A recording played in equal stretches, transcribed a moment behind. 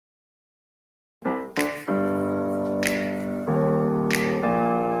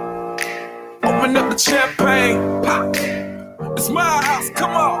Open up the champagne, pop. It's my house,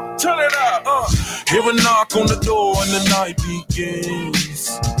 come on, turn it up. Hear a knock on the door and the night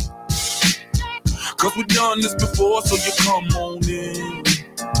begins. Cause we've done this before, so you come on in.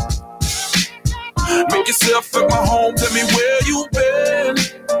 Make yourself at my home, tell me where you been.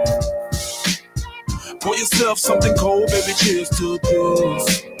 Pour yourself something cold, baby, cheers to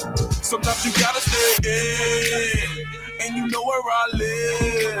this. Sometimes you gotta stay in, and you know where I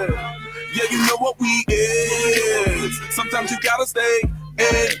live. Yeah, you know what we is. Sometimes you gotta stay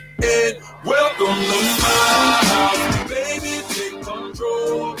in. Welcome to my house, baby, take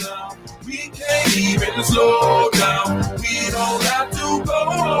control now. We can't even slow down. We don't have to go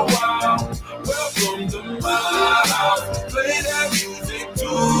a while. Welcome to my house. Play that music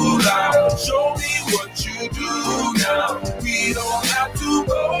too loud. Show me what you do now. We don't have to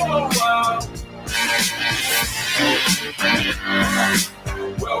go a while.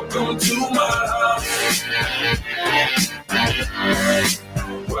 Welcome to my house.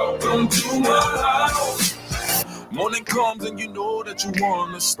 Welcome to my house. Morning comes and you know that you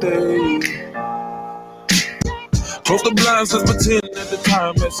wanna stay. Close the blinds, let's pretend that the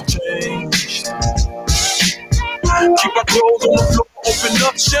time has changed. Keep our clothes on the floor, open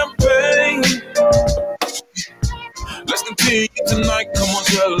up champagne. Let's continue tonight, come on,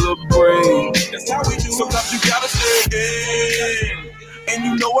 celebrate. That's how we do. Sometimes you gotta stay in, and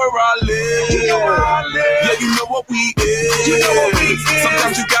you know where I live. You know where I live. Yeah, you know what we is. You know what we is.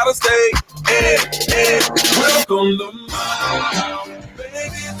 Sometimes you gotta stay in. Welcome to my house,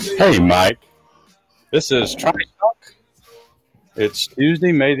 baby. Hey, Mike. This is Try Talk. It's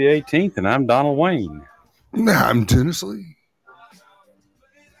Tuesday, May the 18th, and I'm Donald Wayne. I'm Dennis Lee.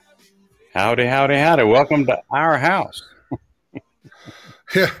 Howdy, howdy, howdy. Welcome to our house.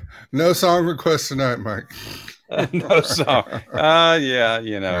 Yeah, no song request tonight, Mike. No song. Yeah,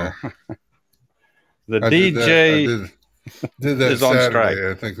 you know. The DJ did that is on Saturday. strike.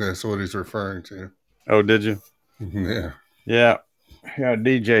 I think that's what he's referring to. Oh, did you? Yeah. Yeah,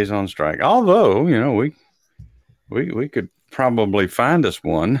 DJ's on strike. Although, you know, we could probably find us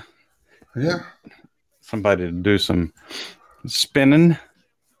one. Yeah. Somebody to do some spinning.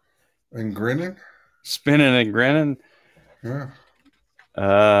 And grinning? Spinning and grinning. Yeah.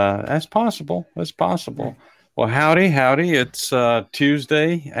 That's possible. That's possible. Well, howdy. It's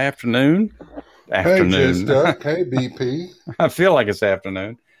Tuesday afternoon. Hey, Jess Duck. Hey, BP. I feel like it's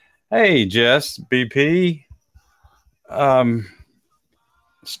afternoon. Hey, Jess, BP.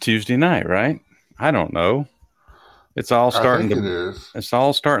 It's Tuesday night, right? I don't know. It's all starting It's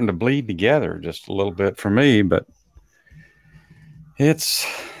all starting to bleed together just a little bit for me, but it's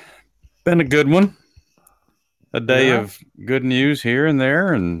been a good one. A day of good news here and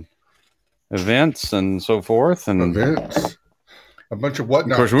there, and events and so forth. And events. A bunch of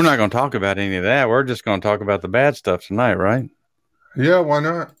whatnot. Of course, we're not going to talk about any of that. We're just going to talk about the bad stuff tonight, right? Yeah, why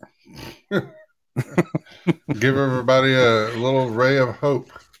not? Give everybody a little ray of hope.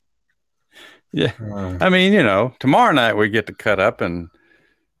 Yeah. I mean, you know, tomorrow night we get to cut up and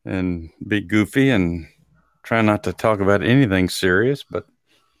be goofy and try not to talk about anything serious, but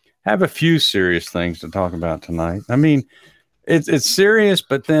have a few serious things to talk about tonight. I mean, it's serious,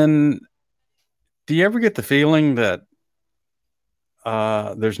 but then do you ever get the feeling that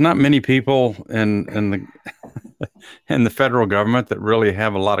there's not many people in the in the federal government that really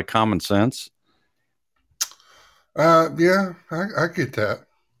have a lot of common sense? Yeah, I get that.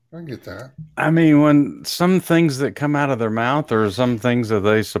 I get that. I mean, when some things that come out of their mouth or some things that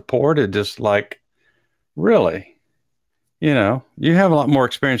they support, it just like, really, you know, you have a lot more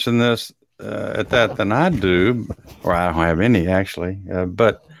experience in this at that than I do, or I don't have any actually.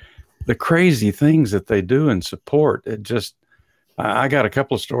 But the crazy things that they do and support, it just, I got a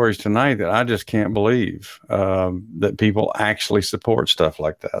couple of stories tonight that I just can't believe that people actually support stuff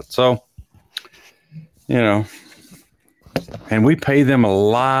like that. So, you know, and we pay them a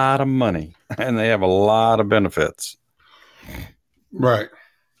lot of money and they have a lot of benefits. Right.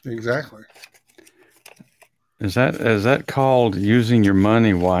 Exactly. Is that called using your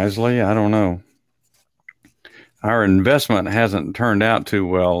money wisely? I don't know. Our investment hasn't turned out too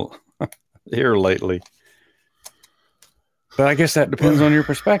well here lately. But I guess that depends on your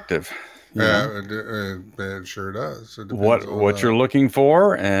perspective. It sure does. What you're looking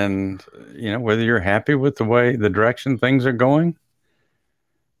for, and you know, whether you're happy with the direction things are going.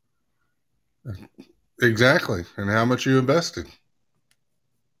 Exactly, and how much you invested.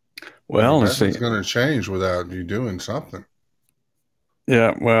 Well, let's see. It's going to change without you doing something.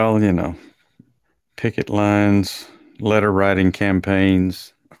 Yeah, well, you know, picket lines, letter writing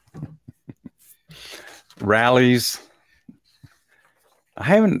campaigns, rallies. I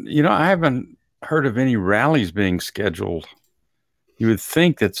haven't heard of any rallies being scheduled. You would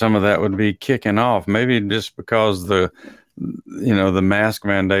think that some of that would be kicking off, maybe just because the mask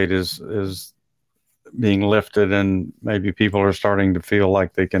mandate is being lifted, and maybe people are starting to feel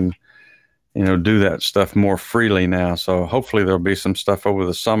like they can, do that stuff more freely now. So hopefully there'll be some stuff over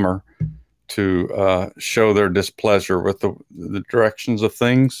the summer to show their displeasure with the directions of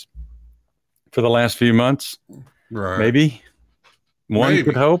things for the last few months. Right. Maybe. One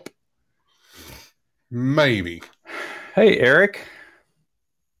could hope. Maybe. Hey, Eric.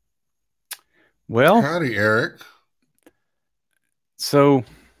 Well, howdy, Eric. So,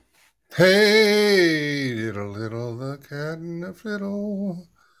 hey, little the cat and the fiddle.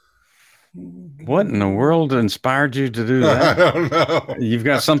 What in the world inspired you to do that? I don't know. You've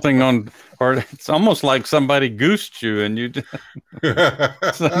got something on, or it's almost like somebody goosed you, and you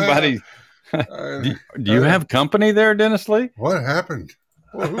somebody. Do you have company there, Dennis Lee? What happened?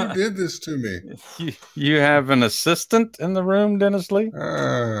 Well, who did this to me? You have an assistant in the room, Dennis Lee?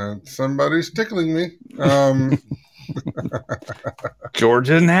 Somebody's tickling me. George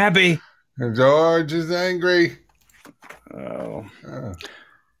isn't happy. George is angry. Oh.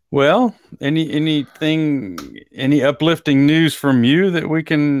 Well, any uplifting news from you that we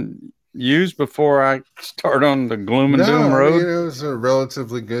can use before I start on the gloom and doom road? It was a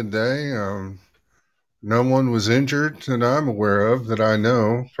relatively good day. No one was injured that I'm aware of, that I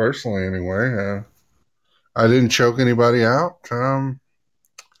know personally anyway. I didn't choke anybody out.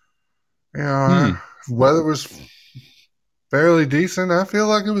 Weather was fairly decent. I feel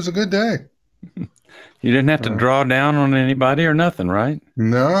like it was a good day. You didn't have to draw down on anybody or nothing, right?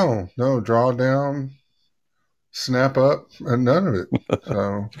 No, draw down, snap up, and none of it.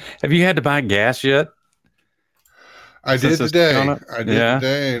 So, have you had to buy gas yet? I did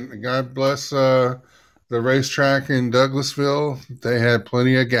today. And God bless the racetrack in Douglasville. They had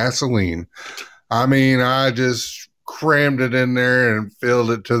plenty of gasoline. I mean, I just crammed it in there and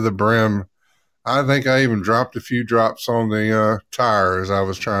filled it to the brim. I think I even dropped a few drops on the tire as I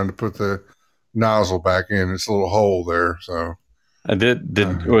was trying to put the nozzle back in its little hole there. So I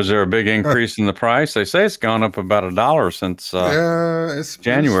did. Was there a big increase in the price? They say it's gone up about $1 since it's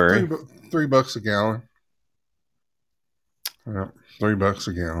January. It's $3 a gallon. Yeah, $3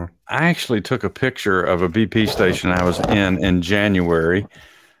 a gallon. I actually took a picture of a BP station I was in January,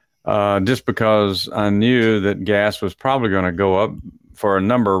 just because I knew that gas was probably going to go up for a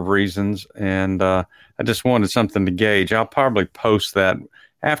number of reasons, and I just wanted something to gauge. I'll probably post that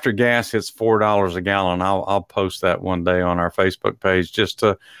after gas hits $4 a gallon. I'll post that one day on our Facebook page just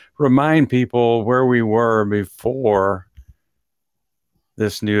to remind people where we were before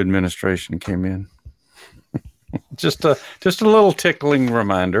this new administration came in. just a little tickling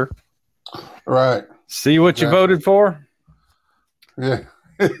reminder. Right. See what you voted for? Yeah,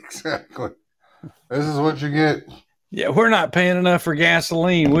 exactly. This is what you get. Yeah, we're not paying enough for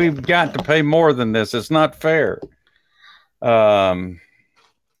gasoline. We've got to pay more than this. It's not fair.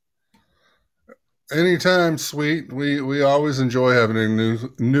 Anytime, sweet. We always enjoy having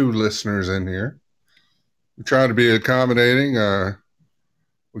new listeners in here. We try to be accommodating.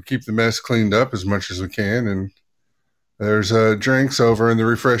 We keep the mess cleaned up as much as we can, and there's drinks over in the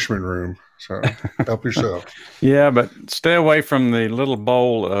refreshment room. So help yourself. Yeah, but stay away from the little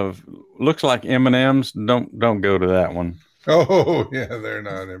bowl of looks like M&Ms. Don't go to that one. Oh yeah, they're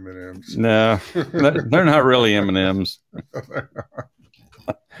not M&Ms. No, they're not really M&Ms.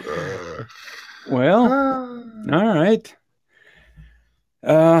 Well, all right.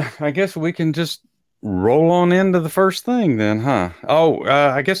 I guess we can just roll on into the first thing then, huh?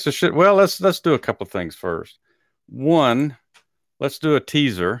 I guess let's do a couple of things first. One, let's do a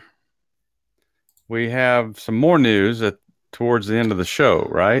teaser. We have some more news towards the end of the show,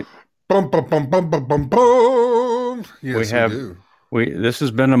 right? Bum, bum, bum, bum, bum, bum, bum. Yes, we do. This has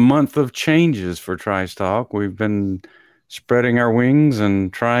been a month of changes for TriStalk. We've been spreading our wings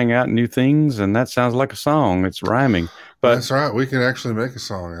and trying out new things, and that sounds like a song. It's rhyming. But that's right. We can actually make a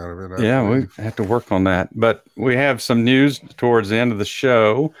song out of it. Yeah, we have to work on that. But we have some news towards the end of the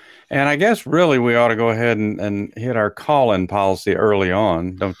show, and I guess really we ought to go ahead and hit our call-in policy early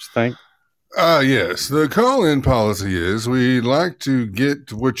on, don't you think? Yes. The call-in policy is we like to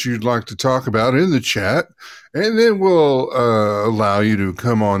get what you'd like to talk about in the chat, and then we'll allow you to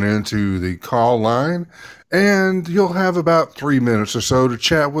come on into the call line, and you'll have about 3 minutes or so to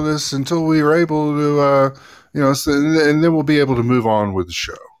chat with us until we are able to, and then we'll be able to move on with the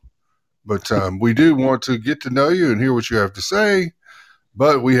show. But we do want to get to know you and hear what you have to say,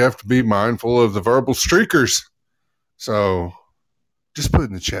 but we have to be mindful of the verbal streakers. So just put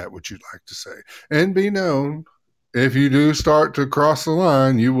in the chat what you'd like to say. And be known, if you do start to cross the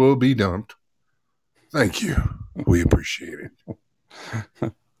line, you will be dumped. Thank you. We appreciate it.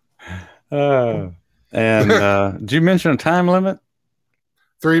 Did you mention a time limit?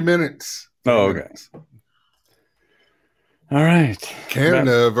 3 minutes. Okay. Minutes. All right.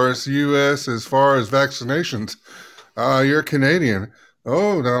 Canada versus U.S. as far as vaccinations. You're Canadian.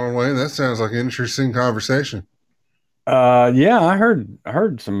 Oh, Donald Wayne, that sounds like an interesting conversation. Yeah, I heard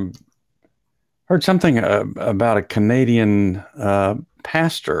something about a Canadian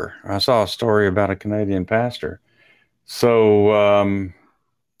pastor. I saw a story about a Canadian pastor. So,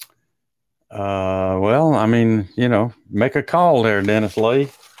 well, I mean, make a call there, Dennis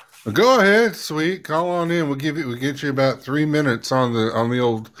Lee. Well, go ahead, sweet. Call on in. We'll get you about 3 minutes on the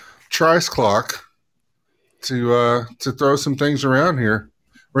old Trice clock to throw some things around here.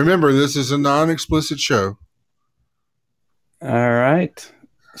 Remember, this is a non-explicit show. All right.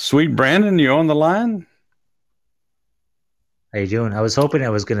 Sweet Brandon, you on the line? How you doing? I was hoping I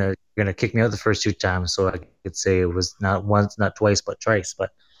was gonna kick me out the first 2 times so I could say it was not once, not twice, but thrice.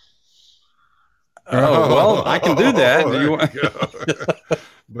 But well, I can do that.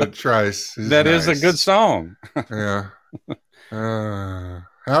 But Trice is that nice. is a good song. Yeah. How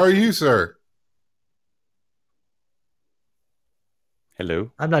are you, sir? Hello.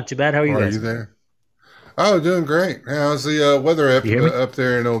 I'm not too bad. How are you guys? Are you there? Oh, doing great. How's the weather up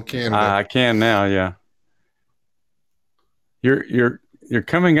there in old Canada? I can now. Yeah. You're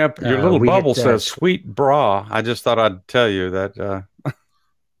coming up. Your little bubble says "sweet bra." I just thought I'd tell you that.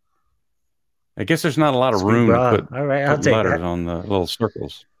 I guess there's not a lot of room to put, All right, I'll take letters that. on the little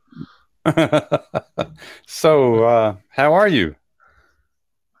circles. So, how are you?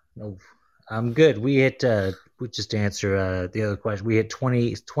 Oh, I'm good. We hit. Just to answer the other question, we hit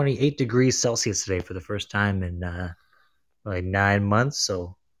 28 degrees Celsius today for the first time in like 9 months.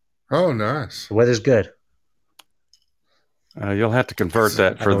 So, oh, nice. The weather's good. You'll have to convert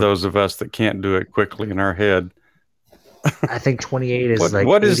that for those of us that can't do it quickly in our head. I think 28 is what, like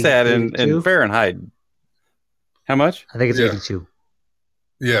what 80, is that in Fahrenheit? How much? I think it's 82.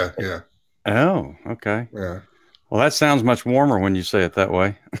 Yeah. Oh, okay. Yeah. Well, that sounds much warmer when you say it that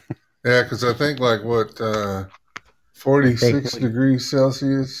way. Yeah, because I think 46 degrees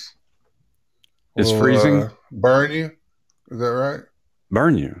Celsius is freezing. Burn you? Is that right?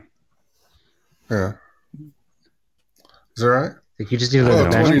 Burn you? Yeah. Is that right? I think you just need to look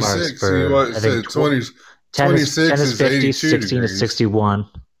at the benchmarks for. I think 10 is 50, 16 degrees. is 61.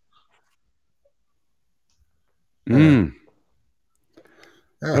 Yeah,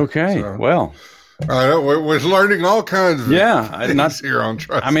 okay. So. Well. We're learning all kinds of things here on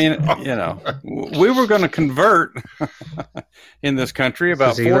Trust. I mean, we were going to convert in this country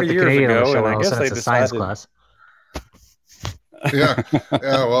about 40 years ago, and I guess they decided. Science class. Yeah.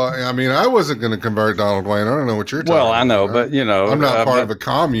 Well, I mean, I wasn't going to convert, Donald Wayne. I don't know what you're talking about. Well, I know, but I'm not part of a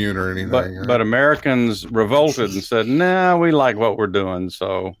commune or anything. But Americans revolted and said, "Nah, we like what we're doing."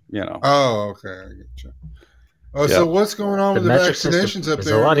 So, Oh, okay, I get you. Oh, so what's going on with the vaccinations up there?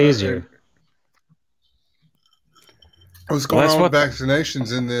 It's a lot easier. What's going on with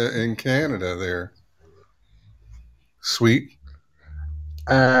vaccinations in Canada there? Sweet.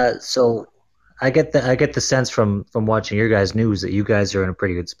 So I get the sense from watching your guys' news that you guys are in a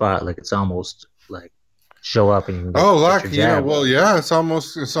pretty good spot. Like it's almost like show up and you can get your jab. Well, yeah, it's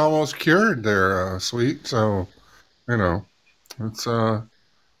almost cured there, Sweet. So, it's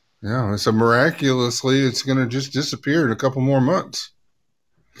it's miraculously it's going to just disappear in a couple more months.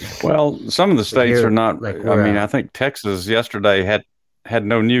 Well, some of the states are not. I think Texas yesterday had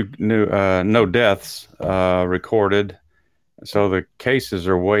no deaths recorded, so the cases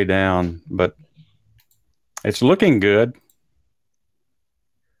are way down. But it's looking good.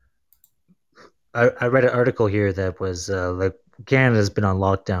 I read an article here that was Canada's been on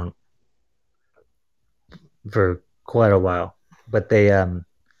lockdown for quite a while, but they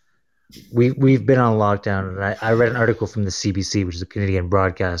We've been on lockdown, and I read an article from the CBC, which is a Canadian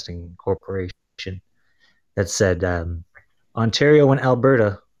Broadcasting Corporation, that said Ontario and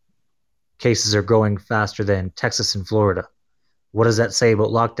Alberta cases are growing faster than Texas and Florida. What does that say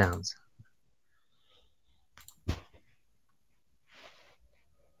about lockdowns?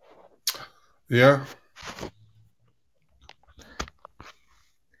 Yeah.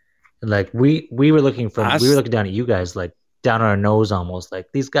 Like we were looking down at you guys like down on our nose almost, like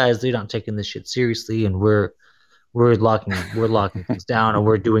these guys, they're not taking this shit seriously, and we're locking things down, and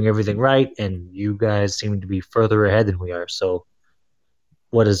we're doing everything right, and you guys seem to be further ahead than we are. So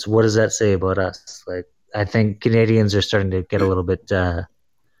what does that say about us? Like I think Canadians are starting to get a little bit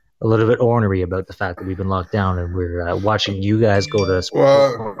ornery about the fact that we've been locked down, and we're watching you guys go to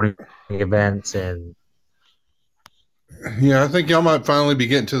sporting events. And yeah, I think y'all might finally be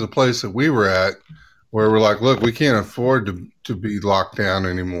getting to the place that we were at, where we're like, look, we can't afford to be locked down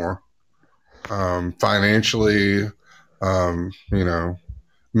anymore, financially,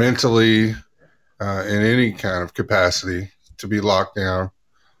 mentally, in any kind of capacity to be locked down.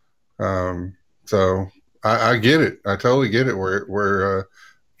 So I get it. I totally get it where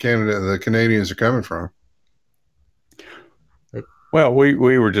the Canadians are coming from. Well,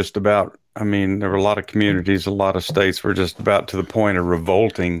 we were just about, I mean, there were a lot of communities, a lot of states were just about to the point of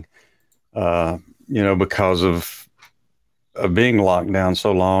revolting, because of being locked down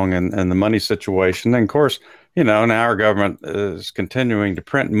so long and the money situation. And of course, now our government is continuing to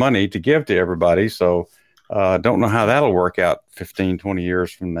print money to give to everybody. So don't know how that'll work out 15, 20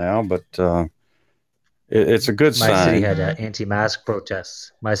 years from now, but it's a good sign. My city had anti-mask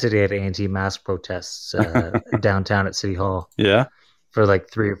protests. Downtown at City Hall. Yeah. For like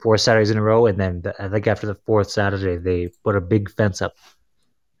 3 or 4 Saturdays in a row. And then I think after the 4th Saturday, they put a big fence up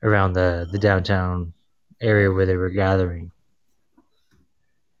around the downtown area where they were gathering.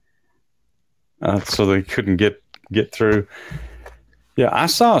 So they couldn't get through. Yeah, I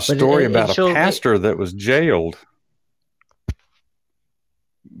saw a story about a pastor that was jailed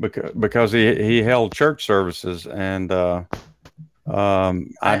because he held church services, and I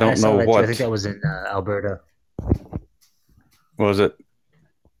don't know what. I think that was in Alberta. Was it?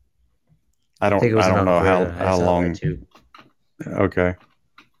 I don't know how long. Okay.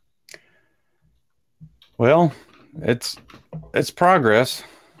 Well, it's progress.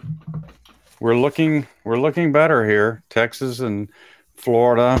 We're looking better here. Texas and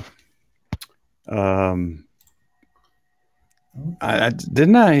Florida. Dennis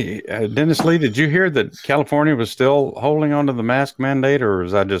Lee, did you hear that California was still holding on to the mask mandate, or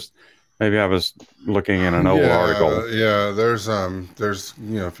was I just maybe I was looking in an old article? Yeah, there's a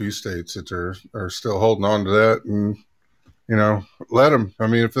few states that are still holding on to that, and let them. I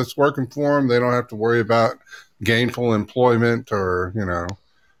mean, if it's working for them, they don't have to worry about gainful employment or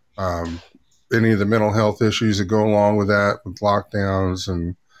any of the mental health issues that go along with that, with lockdowns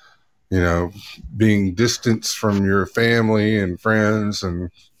and being distanced from your family and friends, and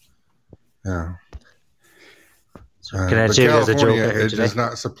Can I say there's a joke I heard today? It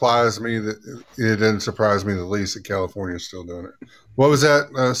doesn't surprise me the least that California is still doing it. What was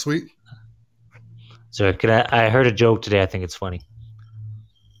that, Sweet? So I heard a joke today. I think it's funny.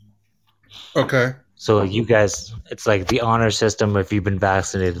 Okay. So you guys, it's like the honor system. If you've been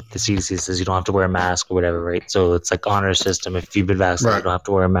vaccinated, the CDC says you don't have to wear a mask or whatever, right? So it's like honor system. If you've been vaccinated, you don't have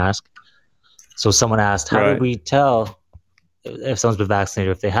to wear a mask. So someone asked, how do we tell if someone's been vaccinated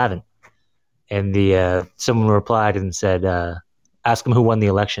or if they haven't? And someone replied and said, ask them who won the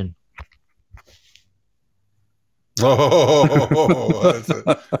election. Oh,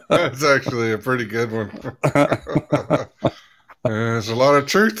 that's actually a pretty good one. There's a lot of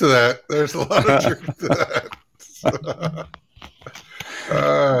truth to that.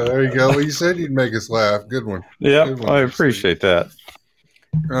 There you go. Well, you said you'd make us laugh. Good one. Yeah, I appreciate that.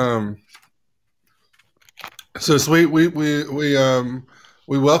 So Sweet, we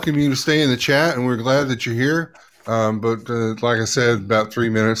welcome you to stay in the chat, and we're glad that you're here. But like I said, about 3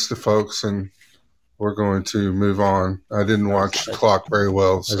 minutes to folks, and we're going to move on. I didn't watch the clock very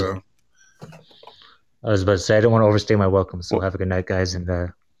well, so. I was about to say I don't want to overstay my welcome, so have a good night, guys. And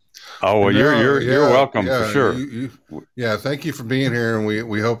you're welcome for sure. Thank you for being here, and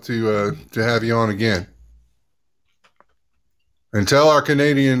we hope to have you on again. And tell your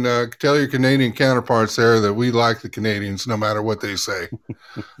Canadian counterparts there that we like the Canadians, no matter what they say,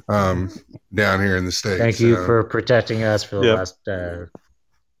 down here in the States. Thank you for protecting us for the last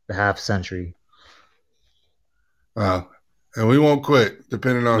half century. And we won't quit,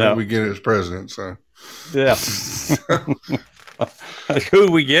 depending on who we get as president. So, yeah.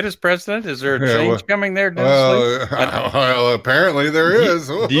 Who we get as president? Is there a change coming there? Well, apparently there is.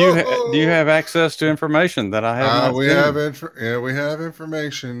 Do you have access to information that I have? We have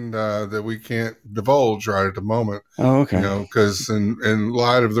information that we can't divulge right at the moment. Oh, okay. Because in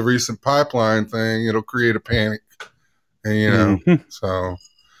light of the recent pipeline thing, it'll create a panic, and so.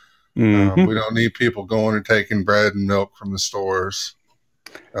 We don't need people going and taking bread and milk from the stores.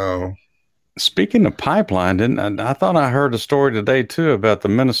 Speaking of pipeline, I thought I heard a story today too about the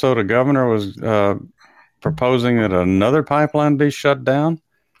Minnesota governor was proposing that another pipeline be shut down.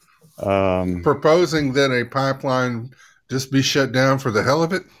 Proposing that a pipeline just be shut down for the hell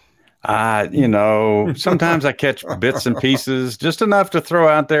of it. Sometimes I catch bits and pieces, just enough to throw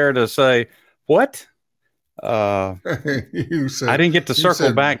out there to say, what? I didn't get to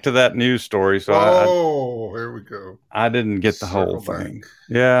circle back to that news story, so here we go. I didn't get the whole thing.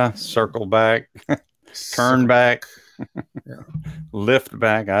 Yeah, circle back, turn back. Yeah.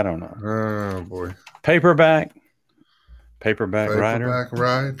 Liftback, I don't know. Oh boy. Paperback rider. Paperback Yeah.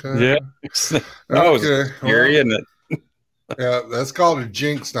 ride. That was Okay. scary, isn't it? Yeah, that's called a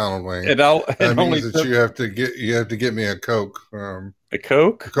jinx, Donald Wayne. It That only means that took you have to get me a Coke. a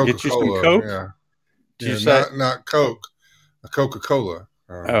Coke. A Coca-Cola. Get you some Coke. Yeah. Did you Yeah, say? not Coke, a Coca-Cola.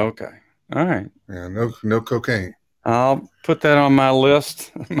 Oh, okay. All right. Yeah, no cocaine. I'll put that on my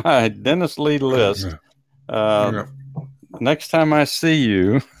list, my Dennis Lee list. Yeah. Next time I see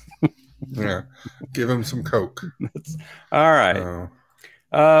you. Yeah. Give him some Coke. All right.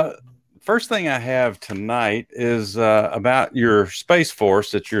 First thing I have tonight is about your Space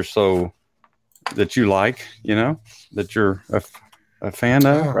Force that you like, that you're a fan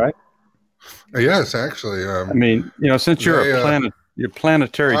of, right? Yes, actually. I mean, since you're you're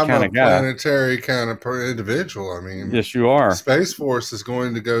planetary kind of guy. I'm a planetary kind of individual. I mean, yes, you are. Space Force is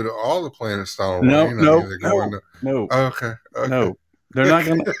going to go to all the planets, Donald No, Wayne. no, no. Oh, okay. No, they're not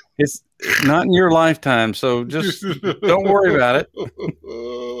going to. It's not in your lifetime, so just don't worry about it.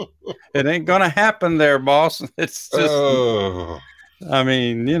 It ain't going to happen there, boss. It's just, I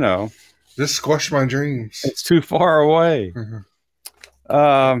mean, just squash my dreams. It's too far away.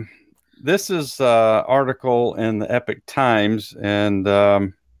 Mm-hmm. This is an article in the Epic Times, and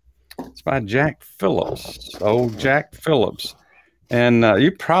it's by Jack Phillips. Old Jack Phillips. And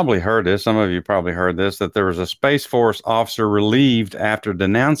you probably heard this. Some of you probably heard this, that there was a Space Force officer relieved after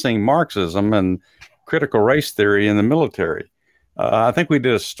denouncing Marxism and critical race theory in the military. I think we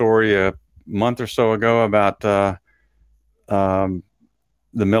did a story a month or so ago about the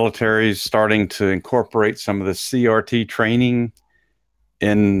military starting to incorporate some of the CRT training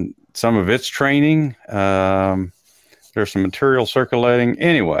in some of its training. There's some material circulating.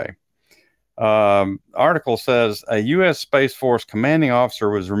 Anyway. Article says a U.S. Space Force commanding officer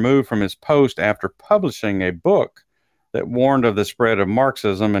was removed from his post after publishing a book that warned of the spread of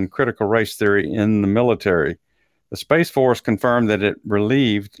Marxism and critical race theory in the military. The Space Force confirmed that it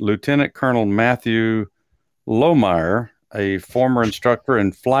relieved Lieutenant Colonel Matthew Lohmeyer, a former instructor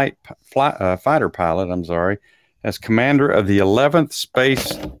and fighter pilot, as commander of the 11th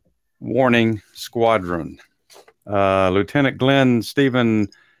Space Warning Squadron. Lieutenant Glenn Stephen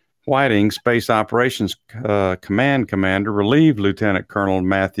Whiting, Space Operations Command Commander, relieved Lieutenant Colonel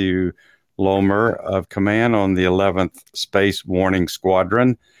Matthew Lohmeyer of command on the 11th Space Warning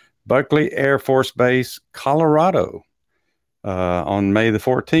Squadron, Buckley Air Force Base, Colorado, on May the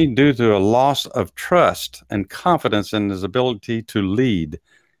 14th due to a loss of trust and confidence in his ability to lead.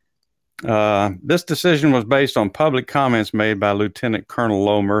 This decision was based on public comments made by Lieutenant Colonel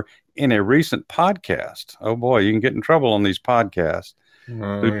Lohmeyer in a recent podcast. Oh boy, you can get in trouble on these podcasts.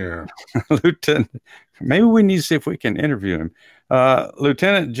 Yeah. Lieutenant, maybe we need to see if we can interview him.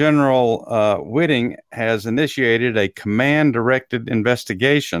 Lieutenant General Whiting has initiated a command-directed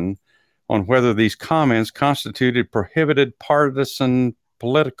investigation on whether these comments constituted prohibited partisan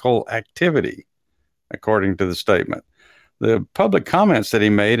political activity, according to the statement. The public comments that he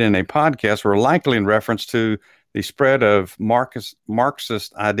made in a podcast were likely in reference to the spread of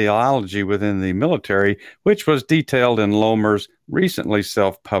Marxist ideology within the military, which was detailed in Lohmeyer's recently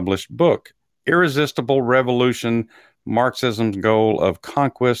self-published book, Irresistible Revolution, Marxism's Goal of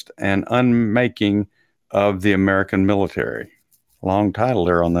Conquest and Unmaking of the American Military. Long title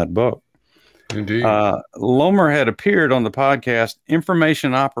there on that book. Indeed. Lohmeyer had appeared on the podcast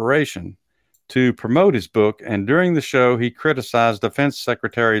Information Operation to promote his book, and during the show, he criticized Defense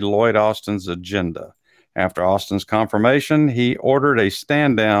Secretary Lloyd Austin's agenda. After Austin's confirmation, he ordered a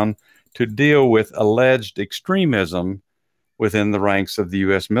stand down to deal with alleged extremism within the ranks of the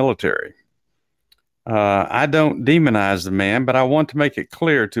U.S. military. I don't demonize the man, but I want to make it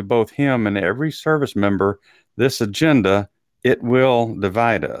clear to both him and every service member, this agenda, it will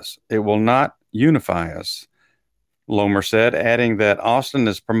divide us. It will not unify us, Lohmeyer said, adding that Austin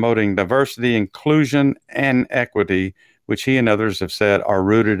is promoting diversity, inclusion, and equity, which he and others have said are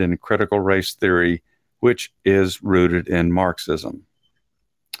rooted in critical race theory, which is rooted in Marxism.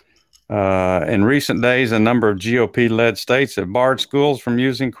 In recent days, a number of GOP-led states have barred schools from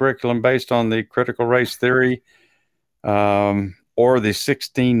using curriculum based on the critical race theory or the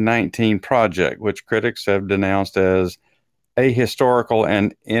 1619 Project, which critics have denounced as ahistorical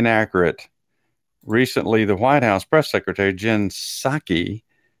and inaccurate. Recently, the White House press secretary, Jen Psaki,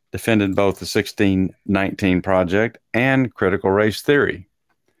 defended both the 1619 Project and critical race theory.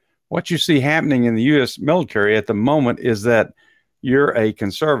 What you see happening in the U.S. military at the moment is that you're a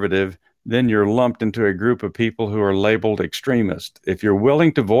conservative, then you're lumped into a group of people who are labeled extremist. If you're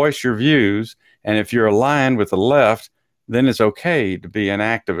willing to voice your views, and if you're aligned with the left, then it's okay to be an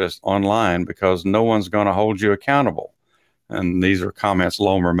activist online because no one's going to hold you accountable. And these are comments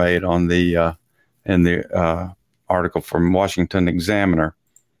Lomer made on the in the article from Washington Examiner.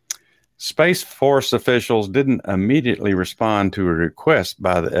 Space Force officials didn't immediately respond to a request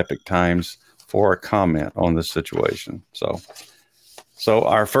by the Epoch Times for a comment on the situation. So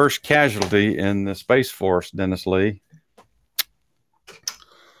our first casualty in the Space Force, Dennis Lee,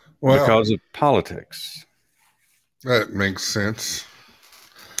 because of politics. That makes sense.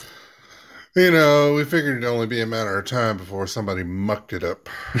 You know, we figured it'd only be a matter of time before somebody mucked it up.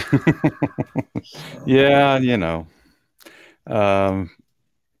 Yeah, you know.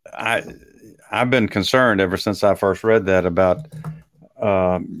 I've been concerned ever since I first read that about,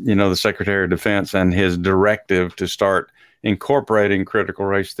 the Secretary of Defense and his directive to start incorporating critical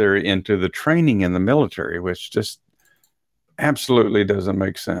race theory into the training in the military, which just absolutely doesn't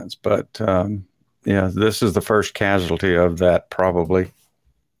make sense. But, this is the first casualty of that probably.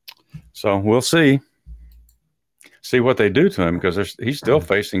 So we'll see what they do to him because he's still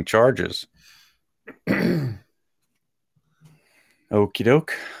facing charges. Okie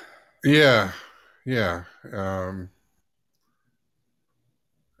doke. Yeah.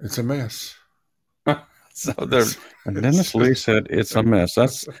 It's a mess. So Dennis Lee said it's a mess.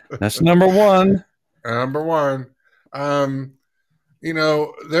 That's number one. Number one.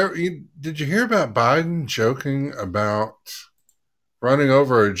 Did you hear about Biden joking about running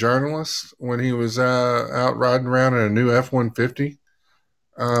over a journalist when he was out riding around in a new F-150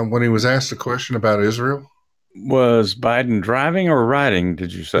 when he was asked a question about Israel? Was Biden driving or riding,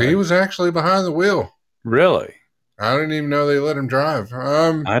 did you say? He was actually behind the wheel. Really? I didn't even know they let him drive.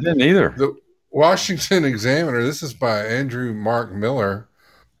 I didn't either. The Washington Examiner, this is by Andrew Mark Miller.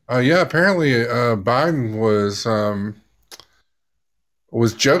 Apparently Biden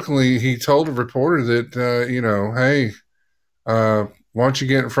was jokingly, he told a reporter that, hey, why don't you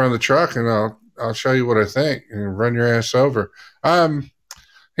get in front of the truck and I'll show you what I think and run your ass over.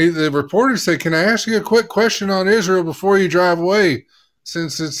 The reporter said, "Can I ask you a quick question on Israel before you drive away,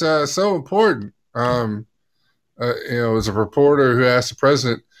 since it's so important?" It was a reporter who asked the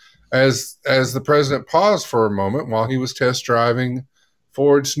president as the president paused for a moment while he was test driving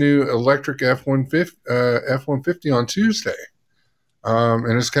Ford's new electric F-150 on Tuesday.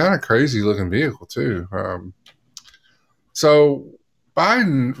 And it's kind of crazy looking vehicle too. So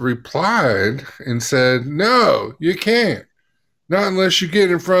Biden replied and said, "No, you can't. Not unless you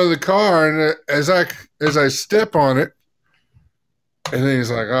get in front of the car." And as I step on it, and then he's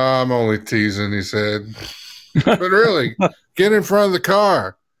like, "Oh, I'm only teasing," he said. But really, get in front of the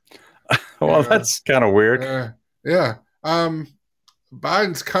car. Well, that's kind of weird. Yeah.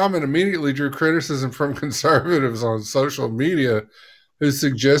 Biden's comment immediately drew criticism from conservatives on social media, who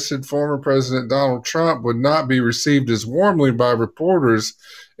suggested former President Donald Trump would not be received as warmly by reporters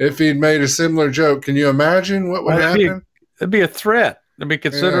if he'd made a similar joke. Can you imagine what would happen? It'd be a threat. It'd be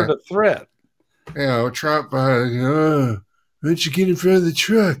considered a threat. Trump, why don't you get in front of the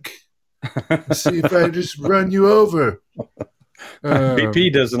truck? See if I just run you over.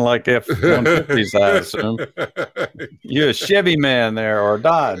 BP doesn't like F-150s, I assume. You're a Chevy man there, or a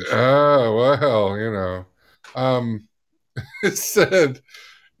Dodge. Oh, well, they said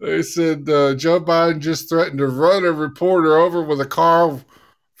Joe Biden just threatened to run a reporter over with a car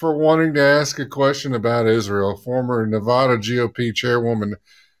for wanting to ask a question about Israel. Former Nevada GOP chairwoman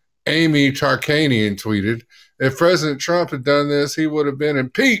Amy Tarkanian tweeted, "If President Trump had done this, he would have been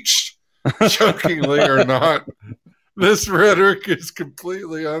impeached." Jokingly or not, this rhetoric is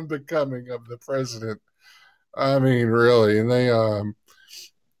completely unbecoming of the president. I mean, really. And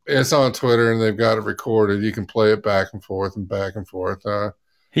it's on Twitter and they've got it recorded. You can play it back and forth and back and forth.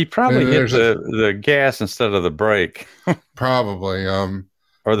 He probably hit the gas instead of the brake. Probably.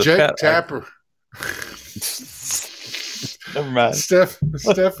 Or the Jake Tapper. Never mind.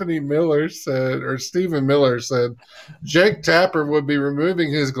 Stephen Miller said, Jake Tapper would be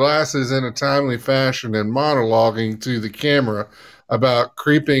removing his glasses in a timely fashion and monologuing to the camera about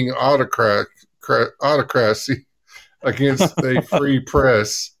creeping autocracy against a free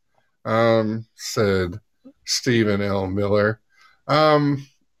press, said Stephen L. Miller.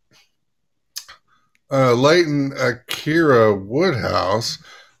 Leighton Akira Woodhouse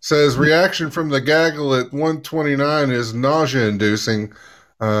says reaction from the gaggle at 129 is nausea-inducing,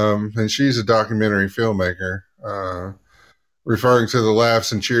 and she's a documentary filmmaker, referring to the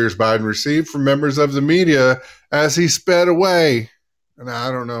laughs and cheers Biden received from members of the media as he sped away. And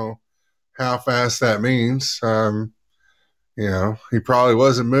I don't know how fast that means. He probably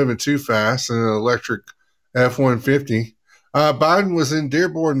wasn't moving too fast in an electric F-150. Biden was in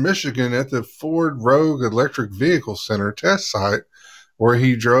Dearborn, Michigan at the Ford Rogue Electric Vehicle Center test site where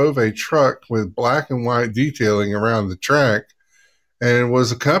he drove a truck with black and white detailing around the track and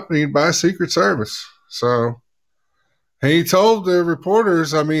was accompanied by Secret Service. So he told the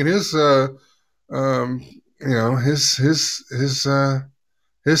reporters, I mean, his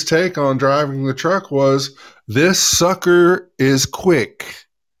take on driving the truck was, "This sucker is quick,"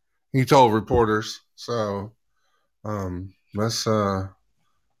 he told reporters. So let's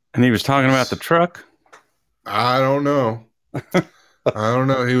And he was talking about the truck? I don't know. I don't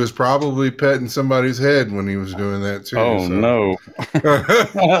know. He was probably petting somebody's head when he was doing that too. Oh, so. no.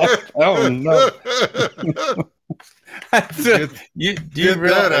 Oh, no. Get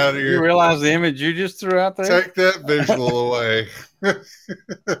that out of here. You realize the image you just threw out there? Take that visual away. I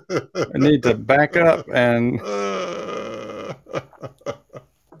need to back up, and I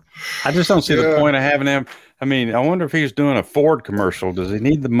just don't see the point of having him. I mean, I wonder if he's doing a Ford commercial. Does he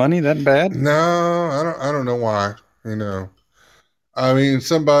need the money that bad? No, I don't know why. I mean,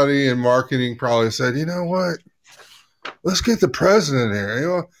 somebody in marketing probably said, "You know what? Let's get the president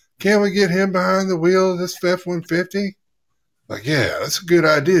here. Can't we get him behind the wheel of this F-150?" Like, yeah, that's a good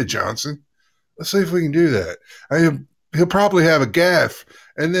idea, Johnson. Let's see if we can do that. He'll probably have a gaffe,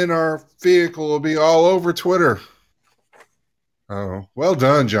 and then our vehicle will be all over Twitter. Oh, well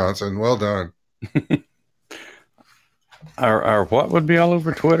done, Johnson. Well done. Our what would be all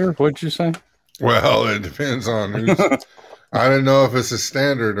over Twitter? What'd you say? Well, it depends on who's. I don't know if it's a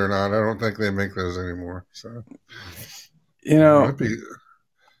standard or not. I don't think they make those anymore. So,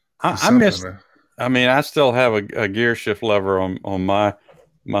 I miss. I mean, I still have a gear shift lever on my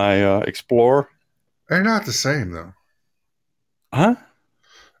Explorer. They're not the same though. Huh?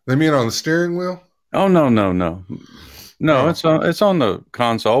 They mean on the steering wheel? Oh no. No, it's on the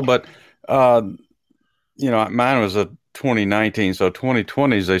console, but mine was a 2019, so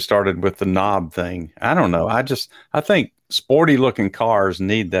 2020s they started with the knob thing. I don't know. I think sporty looking cars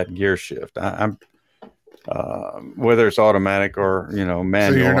need that gear shift. I'm whether it's automatic or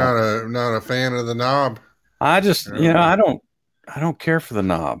manual. So you're not a fan of the knob? I just I don't care for the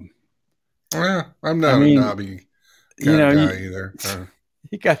knob. Yeah, I'm not a knobby guy either.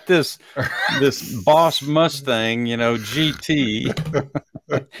 You got this Boss Mustang, GT,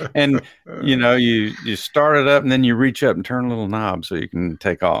 and you start it up and then you reach up and turn a little knob so you can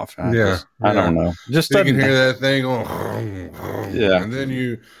take off. I don't know. Just you can hear that thing going, yeah, and then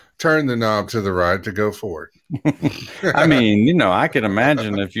you turn the knob to the right to go forward. I mean, I can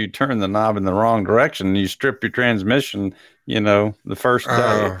imagine if you turn the knob in the wrong direction and you strip your transmission, the first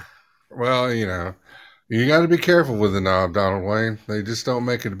day. Well, you got to be careful with the knob, Donald Wayne. They just don't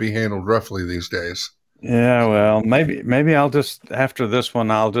make it to be handled roughly these days. Yeah, well, maybe I'll just, after this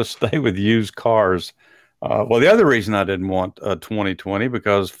one, I'll just stay with used cars. Well, the other reason I didn't want a 2020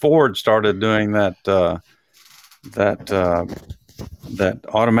 because Ford started doing that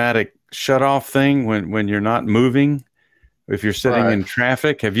automatic shut-off thing when you're not moving. If you're sitting in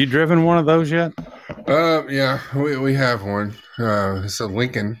traffic, have you driven one of those yet? Yeah, we have one. It's a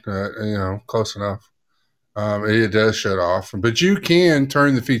Lincoln, close enough. It does shut off, but you can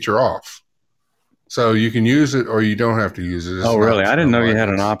turn the feature off. So you can use it or you don't have to use it. Oh, really? I didn't know you had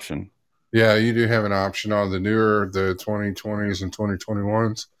an option. Yeah, you do have an option on the 2020s and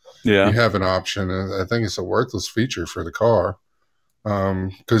 2021s. Yeah. You have an option. I think it's a worthless feature for the car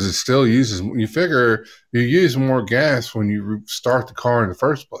because it still uses, you figure you use more gas when you start the car in the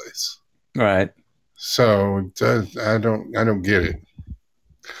first place. Right. So I don't get it.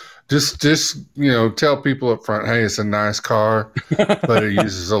 Just tell people up front, hey, it's a nice car, but it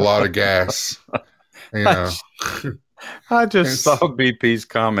uses a lot of gas. I just saw BP's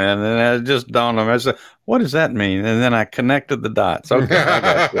comment, and it just dawned on me. I said, "What does that mean?" And then I connected the dots. Okay,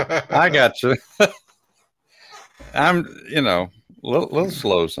 I got you. I'm, a little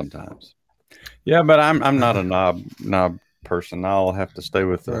slow sometimes. Yeah, but I'm not a knob person. I'll have to stay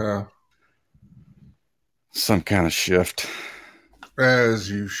with some kind of shift. As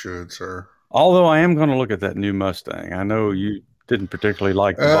you should, sir. Although I am going to look at that new Mustang. I know you didn't particularly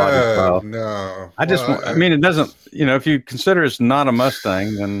like the body style. No. I mean, it doesn't, if you consider it's not a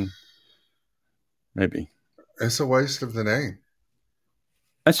Mustang, then maybe. It's a waste of the name.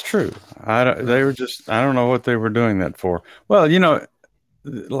 That's true. I don't know what they were doing that for. Well,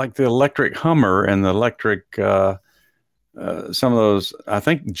 like the electric Hummer and the electric, some of those, I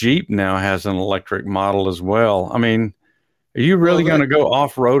think Jeep now has an electric model as well. I mean, are you really going to go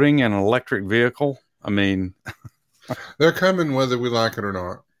off-roading in an electric vehicle? I mean, they're coming whether we like it or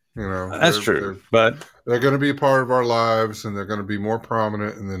not. That's true. But they're going to be a part of our lives, and they're going to be more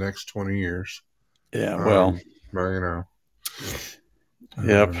prominent in the next 20 years. Yeah, well, but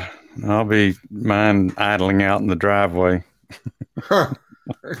Yep. I'll be mine idling out in the driveway.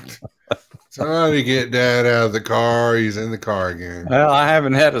 Somebody get Dad out of the car. He's in the car again. Well, I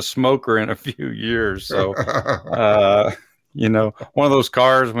haven't had a smoker in a few years. So, one of those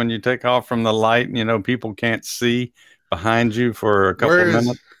cars when you take off from the light, people can't see behind you for a couple of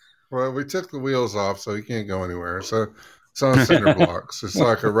minutes. Well, we took the wheels off, so you can't go anywhere. So it's on cinder blocks. It's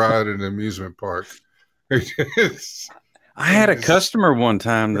like a ride in an amusement park. I had a customer one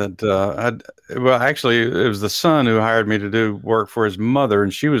time that, actually, it was the son who hired me to do work for his mother,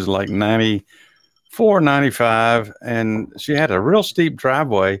 and she was like 94, 95, and she had a real steep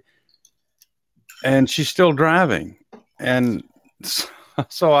driveway, and she's still driving. And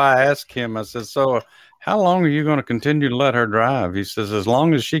so I asked him, I said, so how long are you going to continue to let her drive? He says, as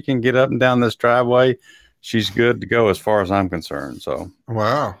long as she can get up and down this driveway, she's good to go as far as I'm concerned. So,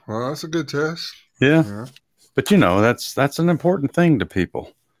 wow. Well, that's a good test. Yeah. But that's an important thing to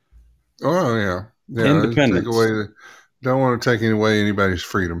people. Oh yeah. Independence. Don't want to take away anybody's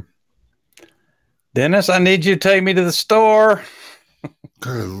freedom. Dennis, I need you to take me to the store.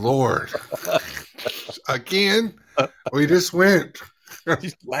 Good Lord. Again? We just went.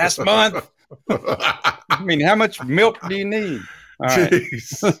 Last month. I mean, how much milk do you need? All right.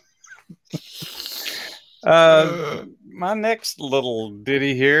 My next little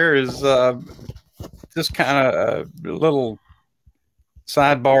ditty here is just kind of a little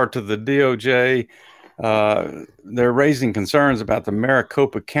sidebar to the DOJ. They're raising concerns about the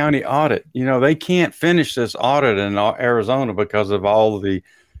Maricopa County audit. They can't finish this audit in Arizona because of all the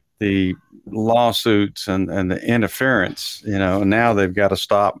lawsuits and the interference. Now they've got to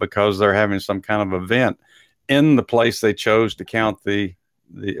stop because they're having some kind of event in the place they chose to count do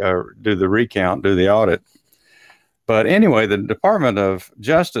the audit. But anyway, the Department of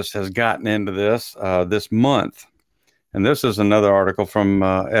Justice has gotten into this this month. And this is another article from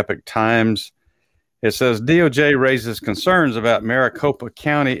Epoch Times. It says DOJ raises concerns about Maricopa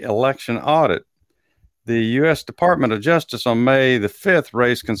County election audit. The U.S. Department of Justice on May the 5th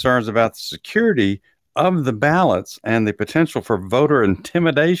raised concerns about the security of the ballots and the potential for voter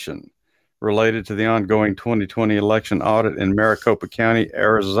intimidation related to the ongoing 2020 election audit in Maricopa County,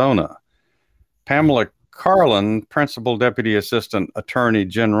 Arizona. Pamela Karlan, Principal Deputy Assistant Attorney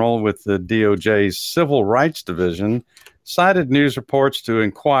General with the DOJ's Civil Rights Division, cited news reports to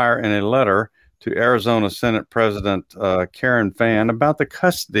inquire in a letter to Arizona Senate President Karen Fann about the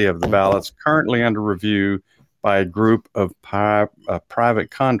custody of the ballots currently under review by a group of private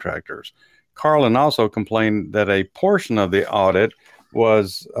contractors. Karlan also complained that a portion of the audit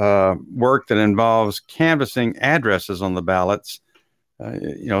was work that involves canvassing addresses on the ballots,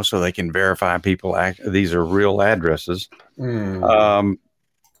 so they can verify these are real addresses. But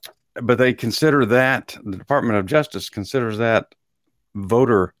they consider that, the Department of Justice considers that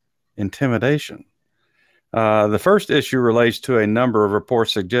voter intimidation. The first issue relates to a number of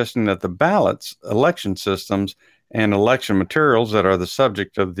reports suggesting that the ballots, election systems, and election materials that are the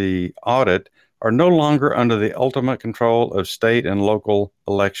subject of the audit are no longer under the ultimate control of state and local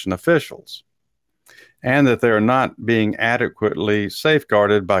election officials, and that they are not being adequately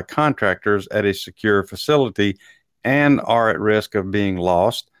safeguarded by contractors at a secure facility and are at risk of being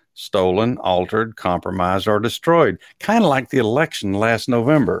lost, stolen, altered, compromised, or destroyed. Kind of like the election last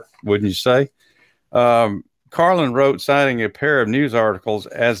November, wouldn't you say? Karlan wrote, citing a pair of news articles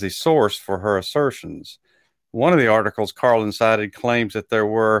as the source for her assertions. One of the articles Karlan cited claims that there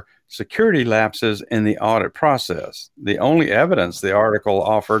were security lapses in the audit process. The only evidence the article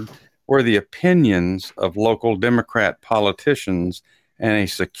offered were the opinions of local Democrat politicians and a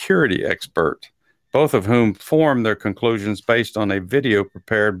security expert, both of whom formed their conclusions based on a video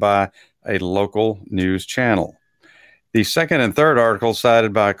prepared by a local news channel. The second and third articles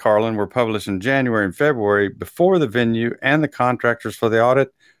cited by Karlan were published in January and February before the venue and the contractors for the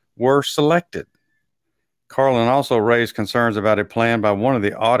audit were selected. Karlan also raised concerns about a plan by one of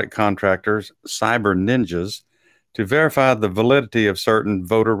the audit contractors, Cyber Ninjas, to verify the validity of certain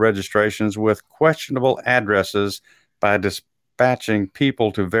voter registrations with questionable addresses by dispatching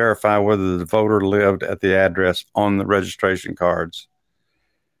people to verify whether the voter lived at the address on the registration cards.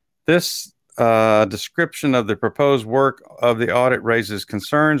 This description of the proposed work of the audit raises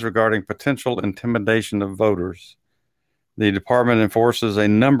concerns regarding potential intimidation of voters. The department enforces a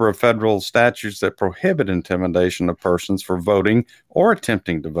number of federal statutes that prohibit intimidation of persons for voting or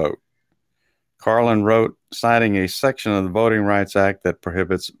attempting to vote. Karlan wrote, citing a section of the Voting Rights Act that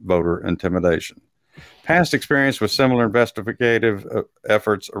prohibits voter intimidation. Past experience with similar investigative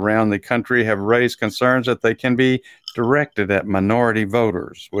efforts around the country have raised concerns that they can be directed at minority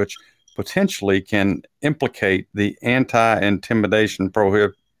voters, which potentially can implicate the anti-intimidation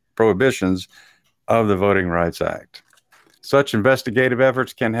prohibitions of the Voting Rights Act. Such investigative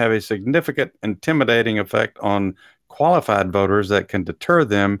efforts can have a significant intimidating effect on qualified voters that can deter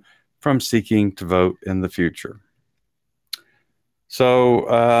them from seeking to vote in the future.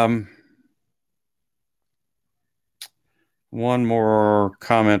 So, one more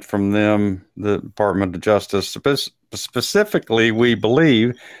comment from them, the Department of Justice. Specifically, we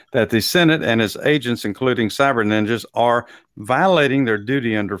believe that the Senate and its agents, including cyber ninjas, are violating their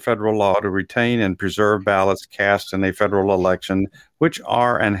duty under federal law to retain and preserve ballots cast in a federal election, which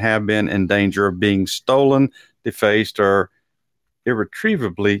are and have been in danger of being stolen, defaced, or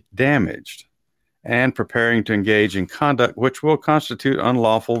irretrievably damaged, and preparing to engage in conduct which will constitute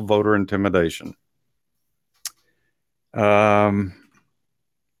unlawful voter intimidation. And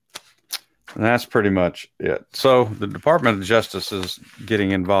that's pretty much it. So the Department of Justice is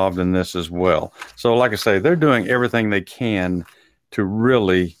getting involved in this as well. So like I say, they're doing everything they can to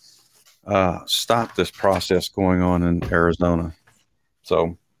really stop this process going on in Arizona.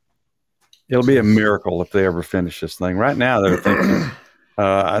 So it'll be a miracle if they ever finish this thing. Right now, they're thinking,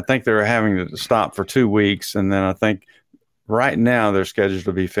 I think they're having to stop for 2 weeks. And then I think right now they're scheduled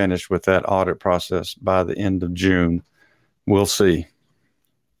to be finished with that audit process by the end of June. We'll see.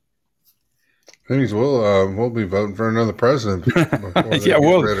 Things we'll be voting for another president before they'll get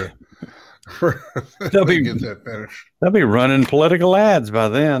that finished. They'll be running political ads by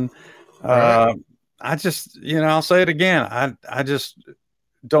then. Right. I just, I'll say it again. I just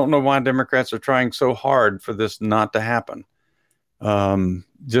don't know why Democrats are trying so hard for this not to happen.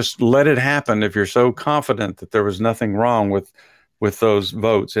 Just let it happen if you're so confident that there was nothing wrong with those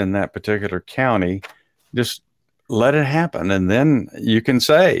votes in that particular county. Just let it happen. And then you can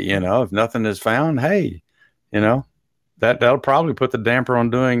say, if nothing is found, hey, that'll probably put the damper on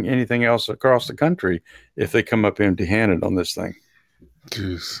doing anything else across the country if they come up empty-handed on this thing.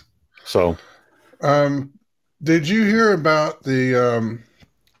 Jeez. So, did you hear about there's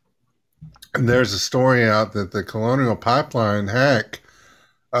a story out that the Colonial Pipeline hack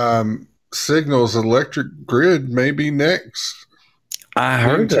signals electric grid may be next. I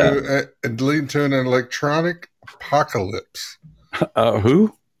heard that. Leading to an electronic apocalypse.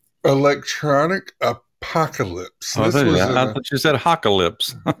 Who? Electronic apocalypse. I thought you said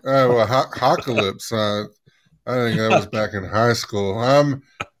Hockalypse. Hockalypse. I think that was back in high school.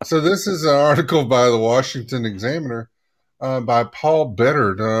 So this is an article by the Washington Examiner by Paul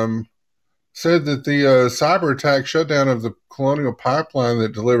Bedard. Said that the cyber attack shutdown of the Colonial Pipeline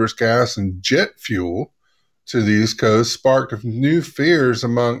that delivers gas and jet fuel to the East Coast sparked new fears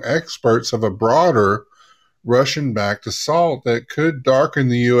among experts of a broader Russian-backed assault that could darken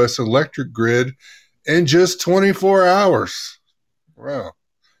the U.S. electric grid in just 24 hours. Wow.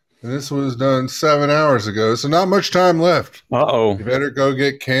 And this was done 7 hours ago, so not much time left. Uh-oh. You better go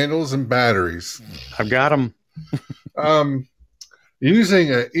get candles and batteries. I've got them.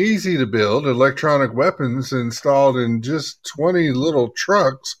 Using easy-to-build electronic weapons installed in just 20 little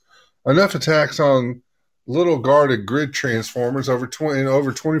trucks, enough attacks on little guarded grid transformers over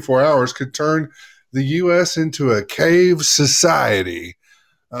 24 hours could turn the U.S. into a cave society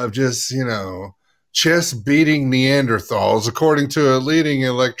of just, chest-beating Neanderthals, according to a leading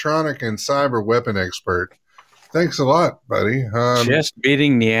electronic and cyber weapon expert. Thanks a lot, buddy.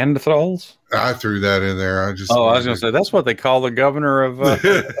 Chest-beating Neanderthals? I threw that in there. I was going to say, that's what they call the governor of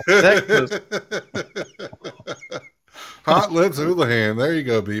Texas. Hot Lips Houlihan. There you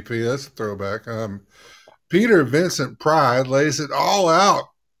go, BP. That's a throwback. Peter Vincent Pride lays it all out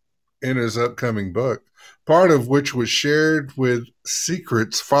in his upcoming book, part of which was shared with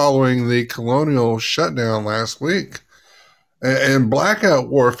Secrets following the Colonial shutdown last week. And Blackout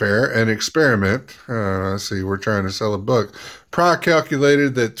Warfare, an experiment. Let's see, we're trying to sell a book. Pride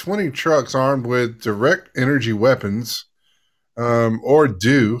calculated that 20 trucks armed with direct energy weapons, and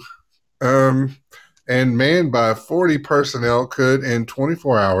manned by 40 personnel could, in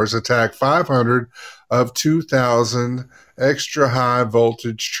 24 hours, attack 500 of 2,000 extra high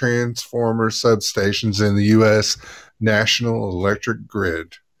voltage transformer substations in the U.S. national electric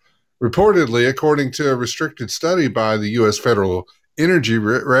grid. Reportedly, according to a restricted study by the U.S. Federal Energy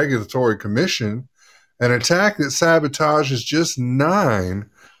Regulatory Commission, an attack that sabotages just 9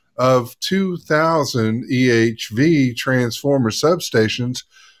 of 2,000 EHV transformer substations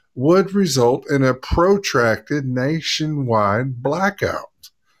would result in a protracted nationwide blackout.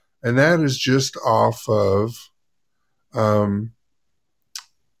 And that is just off of 9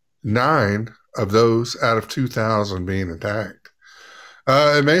 of those out of 2,000 being attacked.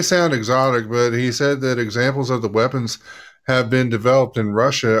 It may sound exotic, but he said that examples of the weapons have been developed in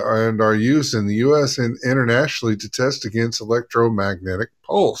Russia and are used in the U.S. and internationally to test against electromagnetic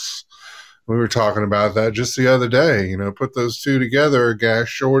pulse. We were talking about that just the other day. You know, put those two together, a gas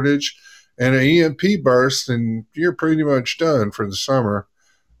shortage and an EMP burst, and you're pretty much done for the summer.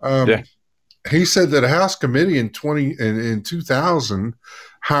 Yeah. He said that a House committee in 2000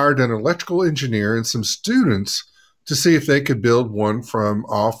 hired an electrical engineer and some students to see if they could build one from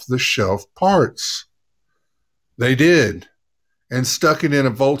off-the-shelf parts. They did, and stuck it in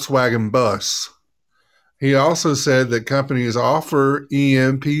a Volkswagen bus. He also said that companies offer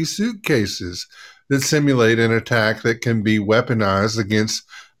EMP suitcases that simulate an attack that can be weaponized against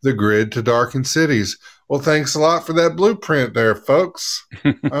the grid to darken cities. Well, thanks a lot for that blueprint there, folks.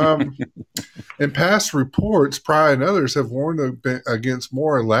 In past reports, Pry and others have warned against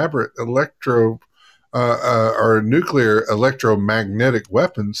more elaborate or nuclear electromagnetic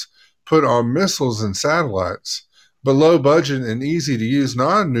weapons put on missiles and satellites. But low budget and easy to use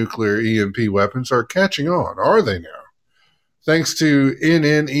non-nuclear EMP weapons are catching on, are they now? Thanks to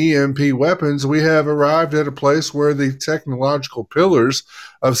NNEMP weapons, we have arrived at a place where the technological pillars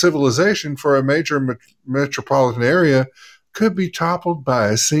of civilization for a major metropolitan area could be toppled by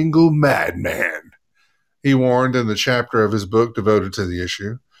a single madman, he warned in the chapter of his book devoted to the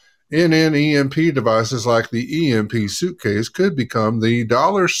issue. NNEMP devices like the EMP suitcase could become the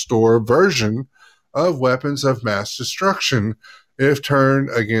dollar store version of weapons of mass destruction if turned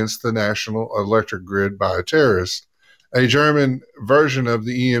against the national electric grid by a terrorist. A German version of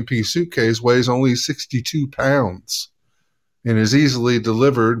the EMP suitcase weighs only 62 pounds and is easily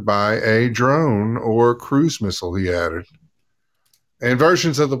delivered by a drone or cruise missile, he added. And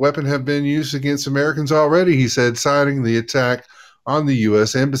versions of the weapon have been used against Americans already, he said, citing the attack on the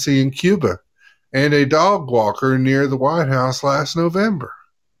U.S. Embassy in Cuba and a dog walker near the White House last November.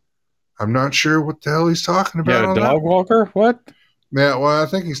 I'm not sure what the hell he's talking about. Yeah, a dog walker? What? Yeah, well, I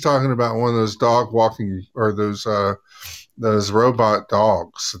think he's talking about one of those dog walking or those robot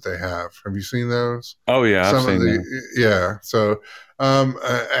dogs that they have. Have you seen those? Oh yeah, I've seen them. Yeah. So,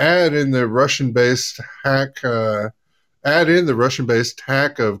 add in the Russian-based hack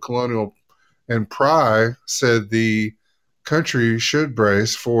of Colonial and Pry said the country should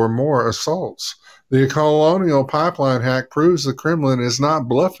brace for more assaults. The Colonial pipeline hack proves the Kremlin is not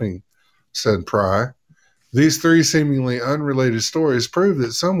bluffing, said Pry. These three seemingly unrelated stories prove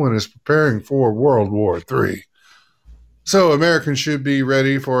that someone is preparing for World War III. So Americans should be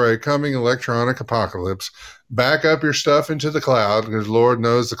ready for a coming electronic apocalypse. Back up your stuff into the cloud, because Lord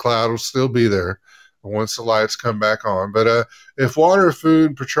knows the cloud will still be there once the lights come back on. But if water,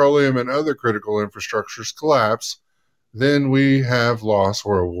 food, petroleum, and other critical infrastructures collapse, then we have lost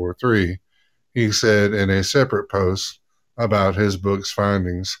World War III, he said in a separate post about his book's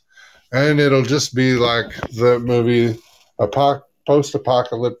findings. And it'll just be like the movie,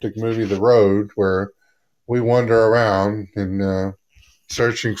 post-apocalyptic movie, The Road, where we wander around and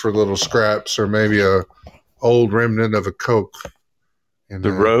searching for little scraps or maybe a old remnant of a Coke. And,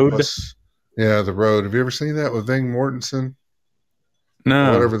 The Road? Yeah, The Road. Have you ever seen that with Viggo Mortensen?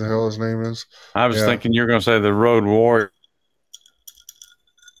 No. Whatever the hell his name is. I was thinking you were going to say The Road Warrior.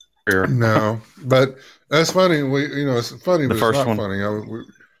 No, but that's funny. It's funny, but it's not funny. We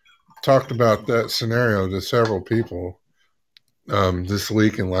talked about that scenario to several people this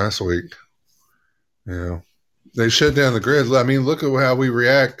week and last week. They shut down the grid. I mean, look at how we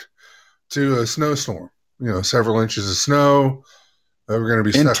react to a snowstorm. Several inches of snow. We're going to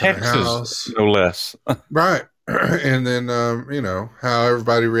be stuck in the house, no less. Right. And then how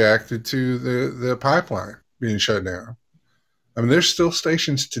everybody reacted to the pipeline being shut down. I mean, there's still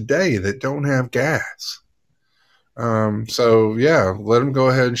stations today that don't have gas. So let them go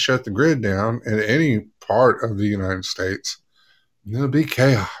ahead and shut the grid down in any part of the United States. It'll be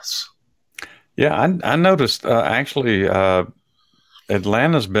chaos. Yeah, I noticed actually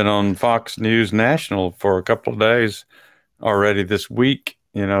Atlanta's been on Fox News National for a couple of days already this week.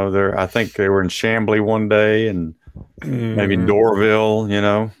 I think they were in Chamblee one day and maybe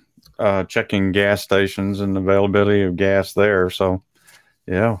Dorville, checking gas stations and availability of gas there. So,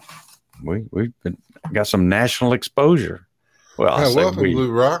 we've got some national exposure. Well, welcome,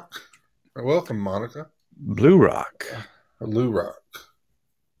 Blue Rock. Welcome, Monica. Blue Rock. Lou Rock.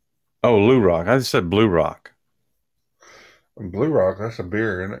 Oh, Lou Rock. I just said Blue Rock. Blue Rock, that's a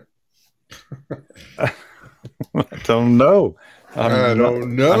beer, isn't it? I don't know. I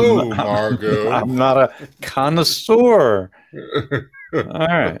don't know, Margo. I'm not a connoisseur. All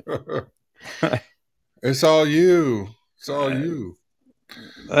right. It's all you. It's all you.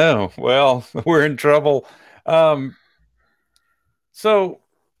 Oh, well, we're in trouble. So,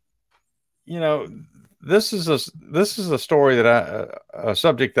 this is a story that a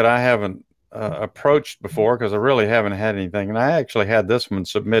subject that I haven't approached before because I really haven't had anything, and I actually had this one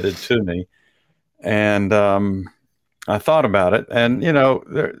submitted to me, and I thought about it, and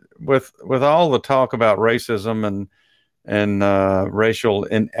with all the talk about racism and racial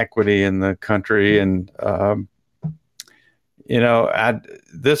inequity in the country, and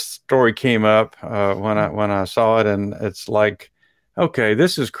this story came up when I saw it, and it's like, okay,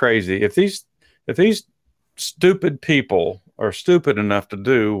 this is crazy. If these stupid people are stupid enough to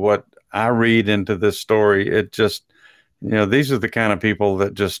do what I read into this story, it just, these are the kind of people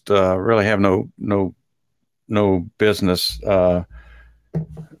that just really have no business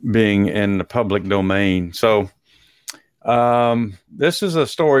being in the public domain. So this is a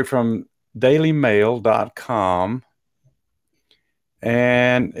story from dailymail.com.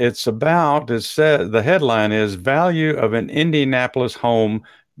 And it said, the headline is value of an Indianapolis home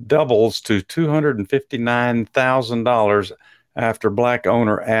doubles to $259,000 after black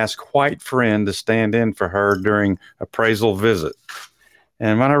owner asks white friend to stand in for her during appraisal visit.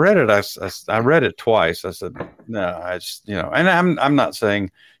 And when I read it, I read it twice. I said, no, and I'm not saying,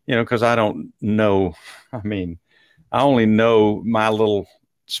 because I don't know. I mean, I only know my little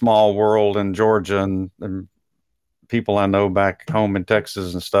small world in Georgia and people I know back home in